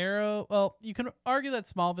 well, you can argue that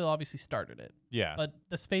Smallville obviously started it. Yeah. But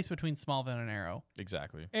the space between Smallville and Arrow.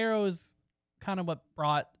 Exactly. Arrow is kind of what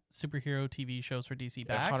brought superhero TV shows for DC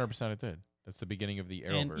back. 100% it did. That's the beginning of the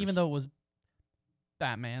Arrowverse. And even though it was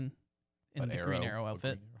Batman in the Green Arrow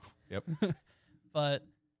outfit. Yep. But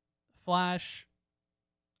Flash,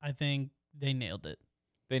 I think they nailed it.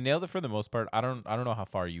 They nailed it for the most part. I don't know how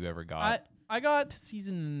far you ever got. I got to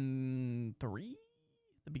season 3,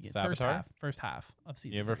 the beginning, Savitar? first half of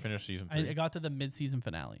season. You ever 3. finished season 3? I got to the mid-season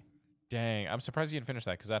finale. Dang, I'm surprised you didn't finish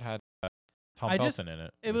that because that had Tom I Felton in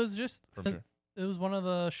it. It was just From it was one of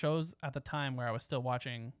the shows at the time where I was still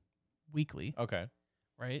watching weekly, Okay.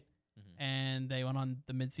 right? Mhm. And they went on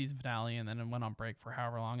the mid-season finale, and then it went on break for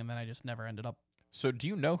however long, and then I just never ended up. So do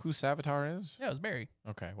you know who Savitar is? Yeah, it was Barry.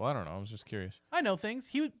 Okay. Well, I don't know. I was just curious. I know things.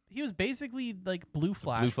 He was basically like Blue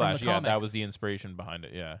Flash. Blue Flash. From the Yeah, comics, that was the inspiration behind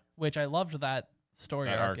it. Yeah. which I loved that story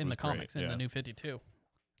That arc arc in the was great, comics in yeah. the New 52.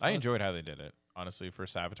 I enjoyed how they did it. Honestly, for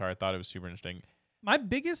Savitar, I thought it was super interesting. My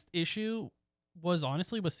biggest issue was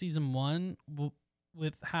honestly with season 1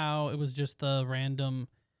 with how it was just the random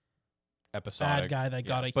Episodic. bad guy that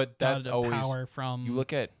got a but that's got a always power from. you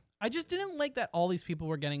look at I just didn't like that all these people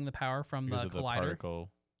were getting the power from because the of the collider.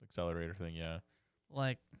 particle accelerator thing. Yeah.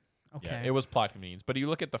 Like, okay, Yeah, it was plot convenience. But you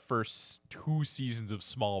look at the first 2 seasons of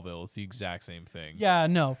Smallville, it's the exact same thing. yeah,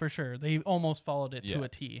 no, for sure. They almost followed it to Yeah. a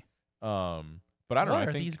T. But I don't know. What I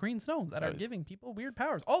are think these green stones that are giving people weird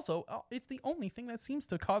powers? Also, it's the only thing that seems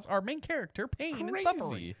to cause our main character pain and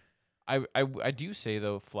suffering. I do say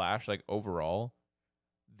though, Flash, like overall,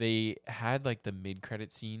 they had like the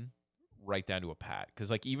mid-credit scene right down to a pat. Because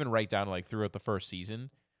like even right down to like throughout the first season,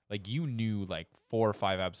 like you knew like 4 or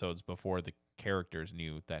 5 episodes before the characters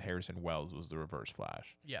knew that Harrison Wells was the Reverse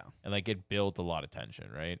Flash. Yeah. And like it built a lot of tension,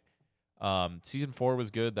 right? Season 4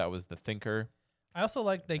 was good. That was the Thinker. I also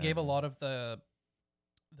like they gave a lot of the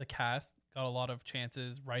cast got a lot of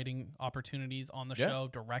chances, writing opportunities on the Yeah. show,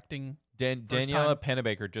 directing. Daniela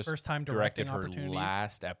Pennebaker just First time directed directing her opportunities.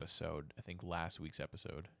 last episode. I think last week's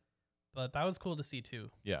episode. But that was cool to see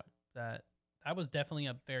too. Yeah. That was definitely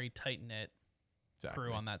a very tight knit Exactly.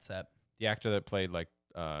 crew on that set. The actor that played like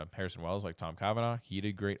Harrison Wells, like Tom Cavanaugh, he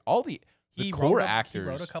did great. All the He core wrote actors. He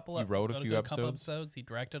wrote a couple. He wrote a few couple episodes. He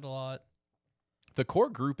directed a lot. The core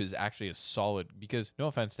group is actually a solid because no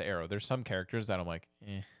offense to Arrow, there's some characters that I'm like,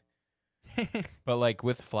 eh. But like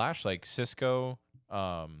with Flash, like Cisco,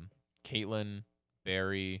 Caitlin,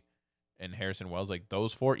 Barry, and Harrison Wells, like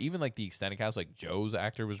those 4, even like the extended cast, like Joe's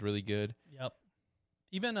actor was really good. Yep.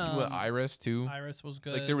 Even with Iris too. Iris was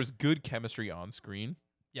good. Like there was good chemistry on screen.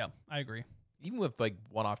 Yeah, I agree. Even with like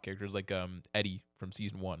one-off characters like Eddie from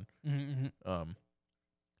season 1,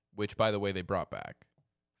 which by the way they brought back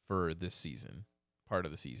for this season, part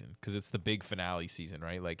of the season, because it's the big finale season,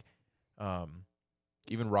 right? Like,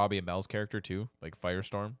 even Robbie Amell's character too, like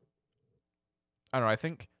Firestorm. I don't know. I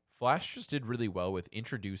think Flash just did really well with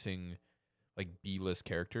introducing like B-list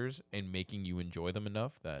characters and making you enjoy them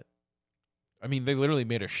enough that. I mean, they literally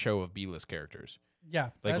made a show of B-list characters. Yeah.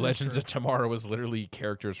 Like Legends of Tomorrow was literally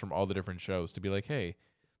characters from all the different shows to be like, hey,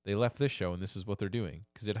 they left this show and this is what they're doing.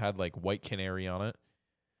 Because it had like White Canary on it,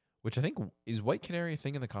 which I think is White Canary a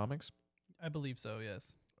thing in the comics? I believe so,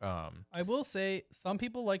 yes. I will say some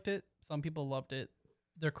people liked it, some people loved it.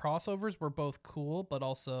 Their crossovers were both cool, but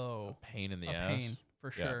also a pain in the a ass. pain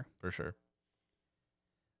for Yeah, sure. for sure.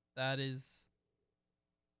 That is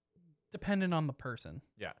dependent on the person.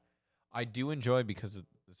 Yeah. I do enjoy because it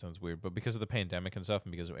sounds weird, but because of the pandemic and stuff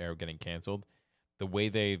and because of Arrow getting canceled, the way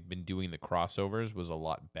they've been doing the crossovers was a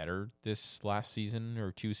lot better this last season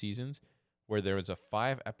or 2 seasons, where there was a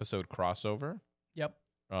 5-episode crossover. Yep.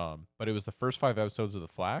 But it was the first 5 episodes of The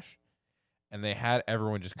Flash, and they had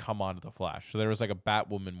everyone just come on to The Flash. So there was like a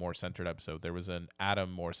Batwoman more centered episode. There was an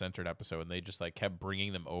Atom more centered episode, and they just like kept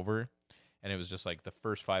bringing them over. And it was just like the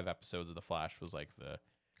first 5 episodes of The Flash was like the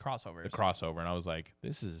crossover. And I was like,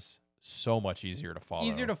 this is so much easier to follow.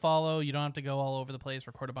 Easier to follow. You don't have to go all over the place,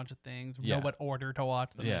 record a bunch of things, know what order to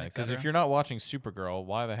watch them in, Yeah, because if you're not watching Supergirl,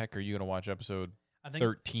 why the heck are you going to watch episode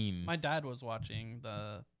 13? My dad was watching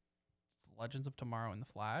the Legends of Tomorrow and The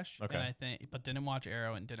Flash, and but didn't watch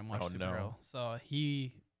Arrow and didn't watch Supergirl. No. So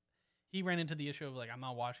he ran into the issue of like, I'm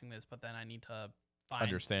not watching this, but then I need to find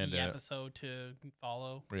Understand the it. episode to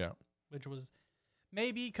follow. Yeah. Which was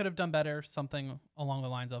maybe could have done better, something along the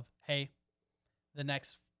lines of, hey, the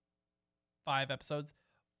next 5 episodes,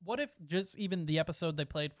 what if just even the episode they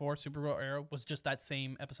played for Supergirl Arrow was just that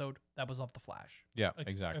same episode that was of The Flash? Yeah,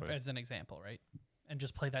 exactly. As an example, right? And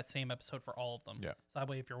just play that same episode for all of them. Yeah. So that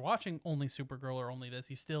way, if you're watching only Supergirl or only this,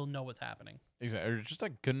 you still know what's happening. Exactly. Or just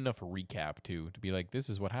like good enough recap too, to be like, this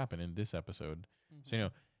is what happened in this episode. Mm-hmm. So,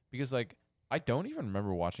 because like, I don't even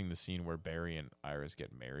remember watching the scene where Barry and Iris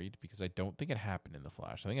get married because I don't think it happened in The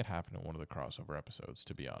Flash. I think it happened in one of the crossover episodes,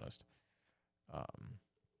 to be honest.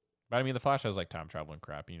 But I mean, The Flash has like time travel and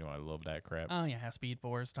crap. I love that crap. Oh yeah, Speed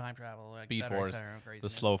Force, time travel, Speed et cetera, Force, et cetera, the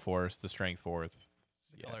craziness. slow force, the strength force,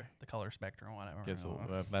 The color spectrum, whatever.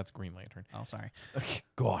 That's Green Lantern. Oh, sorry.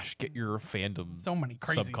 Gosh, get your fandom So many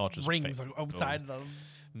crazy subconscious rings outside the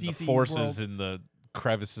DC the forces world. in the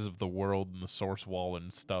crevices of the world and the source wall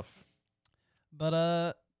and stuff.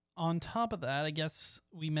 But on top of that, I guess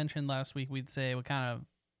we mentioned last week we'd say what kind of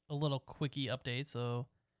a little quickie update. So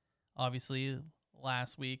obviously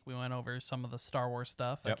last week we went over some of the Star Wars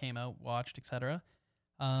stuff that came out, watched, etc.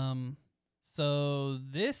 So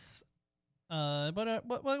this what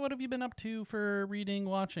have you been up to for reading,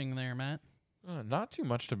 watching there, Matt? Not too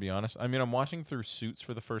much, to be honest. I mean, I'm watching through Suits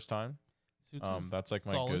for the first time. Suits that's like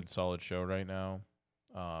my good solid show right now.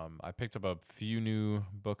 I picked up a few new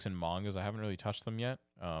books and mangas. I haven't really touched them yet,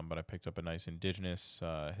 but I picked up a nice indigenous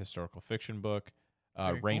historical fiction book.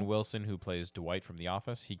 Rainn Wilson, who plays Dwight from The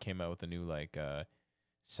Office, he came out with a new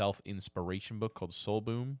self-inspiration book called Soul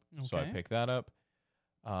Boom. Okay. So I picked that up.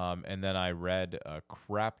 And then I read a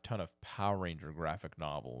crap ton of Power Ranger graphic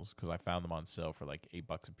novels because I found them on sale for like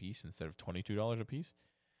 $8 a piece instead of $22 a piece.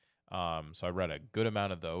 So I read a good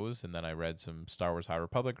amount of those, and then I read some Star Wars High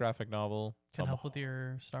Republic graphic novel. Can help with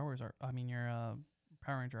your Star Wars your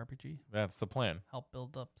Power Ranger RPG. That's the plan. Help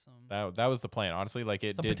build up some. That was the plan. Honestly, like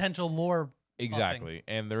it some did potential lore. Exactly. Buffing.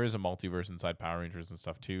 And there is a multiverse inside Power Rangers and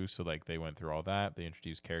stuff too. So like they went through all that. They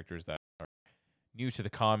introduced characters that are new to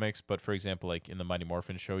the comics, but for example, like in the Mighty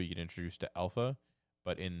Morphin show, you get introduced to Alpha,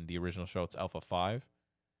 but in the original show, it's Alpha 5.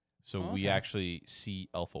 So we actually see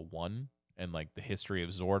Alpha 1 and like the history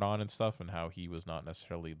of Zordon and stuff and how he was not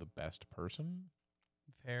necessarily the best person.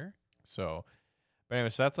 Fair. So, but anyway,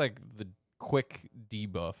 so that's like the quick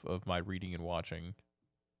debuff of my reading and watching.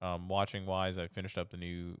 Watching wise, I finished up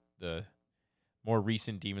the more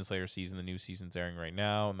recent Demon Slayer season. The new season's airing right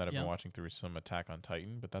now, and that I've been watching through some Attack on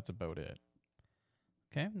Titan, but that's about it.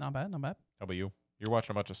 Okay, not bad, not bad. How about you? You're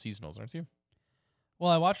watching a bunch of seasonals, aren't you? Well,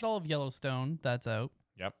 I watched all of Yellowstone. That's out.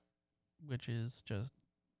 Yep. Which is just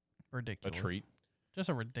ridiculous. A treat. Just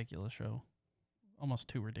a ridiculous show. Almost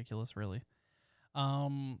too ridiculous, really.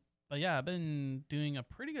 But yeah, I've been doing a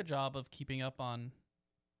pretty good job of keeping up on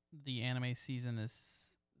the anime season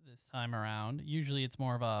this time around. Usually it's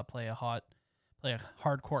more of a play a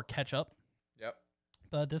hardcore catch up. Yep.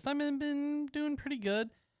 But this time I've been doing pretty good.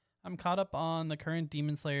 I'm caught up on the current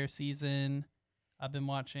Demon Slayer season. I've been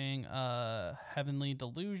watching Heavenly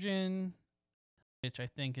Delusion, which I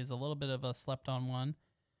think is a little bit of a slept on one.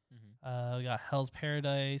 Mm-hmm. We got Hell's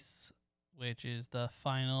Paradise, which is the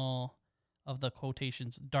final of the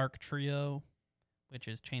quotations Dark Trio, which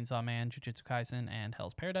is Chainsaw Man, Jujutsu Kaisen, and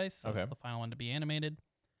Hell's Paradise. So it's the final one to be animated.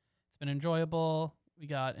 It's been enjoyable. We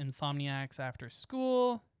got Insomniacs After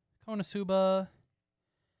School, Konosuba,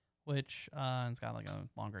 which it's got like a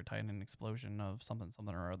longer Titan explosion of something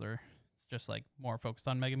or other. It's just like more focused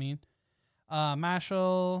on Megumin.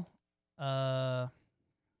 Mashal. What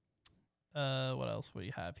else would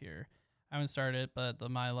you have here? I haven't started, but the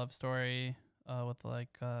My Love Story with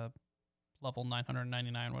like level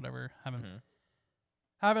 999, whatever.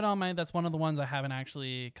 Have it on my. That's one of the ones I haven't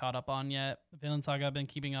actually caught up on yet. Vinland Saga I've been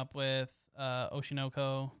keeping up with.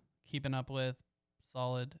 Oshinoko keeping up with,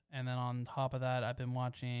 solid. And then on top of that, I've been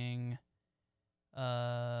watching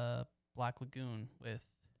Black Lagoon with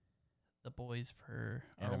the boys for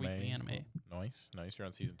our weekly anime. Cool. Nice. You're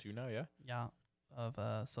on season 2 now, yeah? Yeah.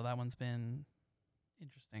 So that one's been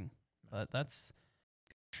interesting. But that's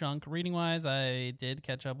chunk. Reading wise, I did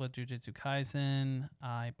catch up with Jujutsu Kaisen.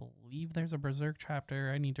 I believe there's a Berserk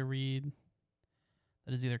chapter I need to read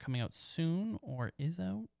that is either coming out soon or is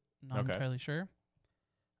out. Not entirely sure.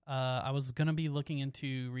 I was going to be looking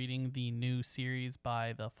into reading the new series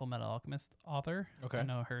by the Fullmetal Alchemist author. Okay. I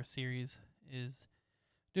know her series is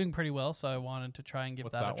doing pretty well, so I wanted to try and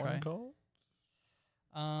give that a try. What's that one called?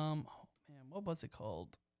 What was it called?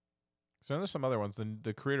 So there's some other ones.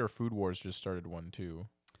 The creator of Food Wars just started one too.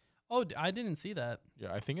 Oh, I didn't see that.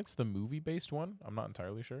 Yeah, I think it's the movie-based one. I'm not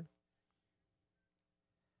entirely sure.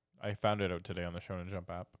 I found it out today on the Shonen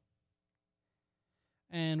Jump app.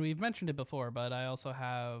 And we've mentioned it before, but I also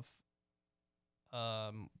have,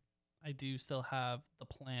 I do still have the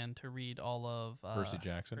plan to read all of Percy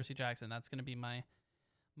Jackson. Percy Jackson. That's going to be my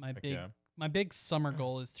big summer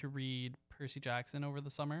goal is to read Percy Jackson over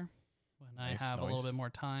the summer when I have a little bit more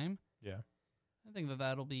time. Yeah, I think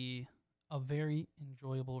that'll be a very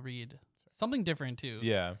enjoyable read. Something different too.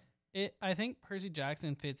 Yeah, I think Percy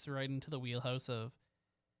Jackson fits right into the wheelhouse of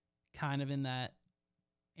kind of in that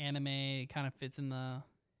anime, kind of fits in the,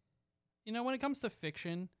 when it comes to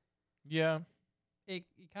fiction, yeah, it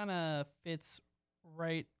kind of fits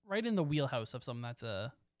right in the wheelhouse of someone that's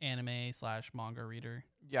a anime / manga reader.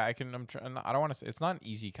 Yeah, I don't want to say it's not an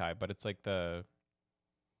isekai, but it's like a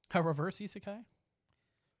reverse isekai.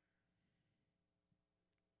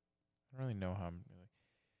 really know how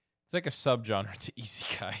it's like a subgenre to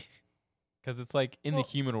isekai. Because it's like in the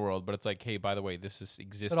human world, but it's like, hey, by the way, this is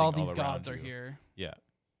existing But all all these around gods are you. here. Yeah.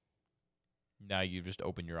 Now you just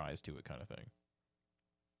open your eyes to it kind of thing.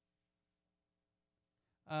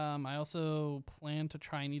 I also plan to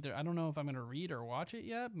try and I don't know if I'm going to read or watch it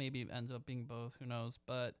yet. Maybe it ends up being both. Who knows?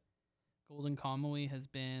 But Golden Kamuy has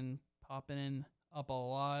been popping up a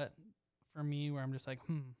lot for me where I'm just like,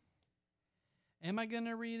 am I going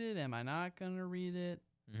to read it? Am I not going to read it?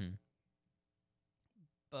 Mm-hmm.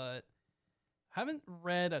 But haven't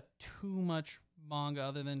read too much manga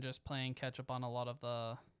other than just playing catch up on a lot of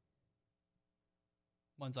the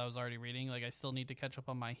ones I was already reading. Like, I still need to catch up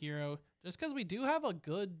on My Hero, just because we do have a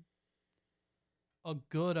good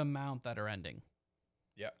amount that are ending.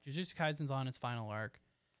 Yeah. Jujutsu Kaisen's on its final arc.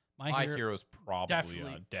 My Hero's probably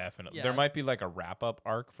definitely. Yeah. There might be like a wrap-up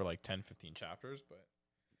arc for like 10, 15 chapters, but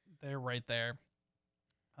they're right there.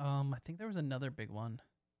 I think there was another big one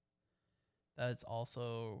that's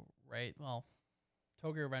also right. Well,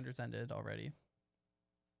 Tokyo Avengers ended already.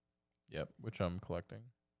 Yep, which I'm collecting.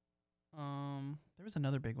 There was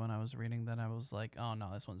another big one I was reading that I was like, oh no,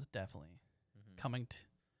 this one's definitely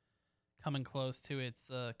coming close to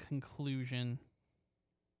its conclusion.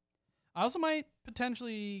 I also might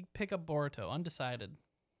potentially pick up Boruto. Undecided.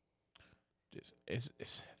 This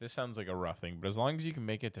sounds like a rough thing, but as long as you can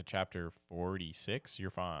make it to chapter 46,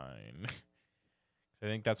 you're fine. I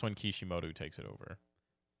think that's when Kishimoto takes it over.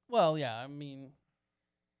 Well, yeah, I mean,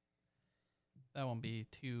 that won't be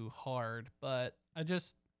too hard, but I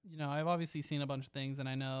just, I've obviously seen a bunch of things, and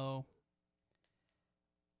I know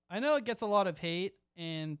it gets a lot of hate,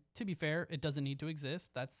 and to be fair, it doesn't need to exist.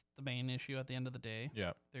 That's the main issue at the end of the day.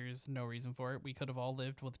 Yeah. There's no reason for it. We could have all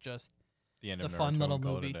lived with just the end the of fun Naruto little and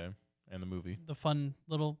call it a movie. day. And the movie. The fun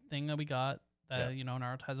little thing that we got that,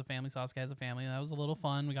 Naruto has a family, Sasuke has a family. That was a little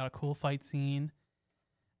fun. We got a cool fight scene.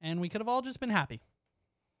 And we could have all just been happy.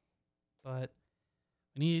 But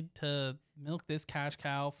we need to milk this cash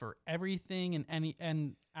cow for everything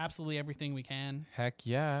and absolutely everything we can. Heck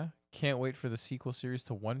yeah. Can't wait for the sequel series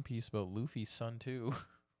to One Piece about Luffy's son too.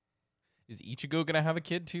 Is Ichigo going to have a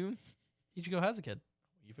kid too? Ichigo has a kid.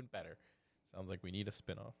 Even better. Sounds like we need a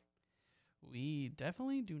spinoff. We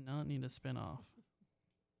definitely do not need a spinoff.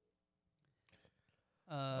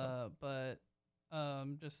 But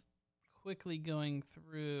just quickly going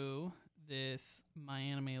through this My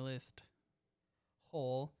Anime List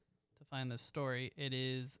hole to find this story. It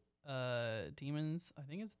is Demons. I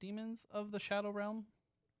think it's Demons of the Shadow Realm.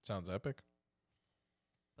 Sounds epic.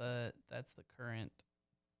 But that's the current.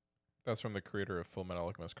 That's from the creator of Full Metal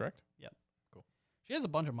Alchemist, correct? Yep. Cool. She has a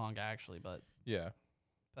bunch of manga actually, but yeah.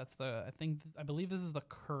 That's I believe this is the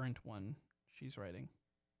current one she's writing.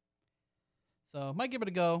 So might give it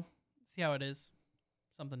a go. See how it is.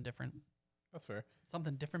 Something different. That's fair.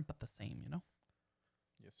 Something different but the same,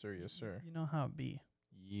 Yes, sir. Yes, sir. You know how it be.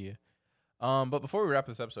 Yeah. But before we wrap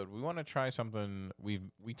this episode, we want to try something. We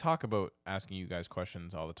talk about asking you guys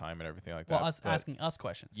questions all the time and everything like that. Well, asking us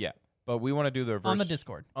questions. Yeah. But we want to do the reverse. On the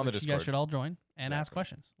Discord. On the Discord. Discord. You guys should all join and ask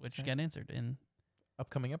questions, which Exactly. get answered in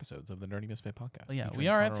upcoming episodes of the Nerdy Misfit podcast. Well, yeah, featuring we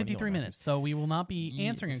are Connor at 53 O'Neill, minutes, so we will not be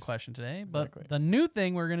answering a Yes. question today. Exactly. But the new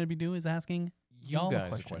thing we're going to be doing is asking you y'all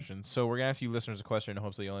guys a question. So we're gonna ask you listeners a question, and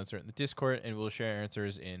hopefully you'll answer it in the Discord, and we'll share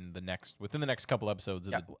answers within the next couple episodes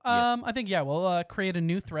of I think we'll create a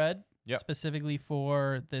new thread Yep. specifically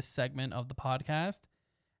for this segment of the podcast,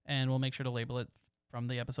 and we'll make sure to label it from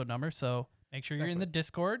the episode number. So make sure you're in the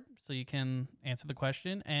Discord so you can answer the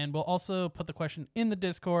question, and we'll also put the question in the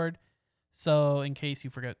Discord. So in case you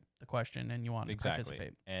forget the question and you want to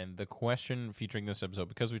participate. And the question featuring this episode,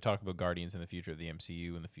 because we talked about Guardians in the future of the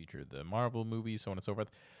MCU and the future of the Marvel movies, so on and so forth,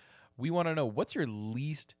 we want to know, what's your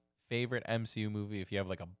least favorite MCU movie, if you have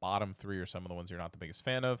like a bottom 3 or some of the ones you're not the biggest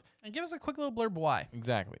fan of. And give us a quick little blurb why.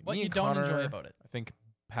 Exactly. What Me you and don't Connor, enjoy about it. I think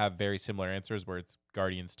have very similar answers, where it's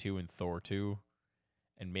Guardians 2 and Thor 2.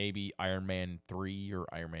 And maybe Iron Man 3 or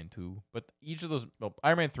Iron Man 2. But each of those,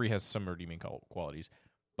 Iron Man 3 has some redeeming qualities,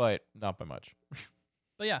 but not by much.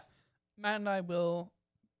 But yeah, Matt and I will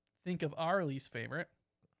think of our least favorite.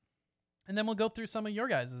 And then we'll go through some of your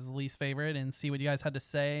guys' least favorite and see what you guys had to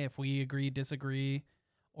say, if we agree, disagree,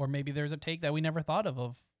 or maybe there's a take that we never thought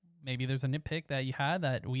of maybe there's a nitpick that you had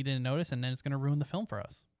that we didn't notice, and then it's going to ruin the film for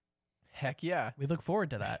us. Heck yeah. We look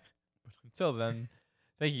forward to that. But until then,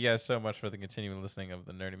 thank you guys so much for the continuing listening of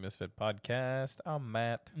the Nerdy Misfit podcast. I'm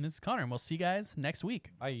Matt. And this is Connor, and we'll see you guys next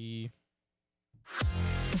week. Bye.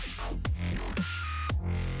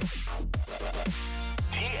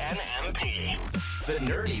 TNMP, the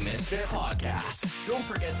Nerdy Misfit Podcast. Don't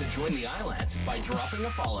forget to join the island by dropping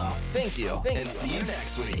a follow. Thank you, and see you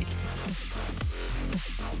next week.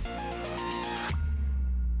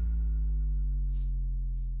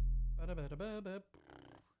 Ba-da-ba-da-ba-ba.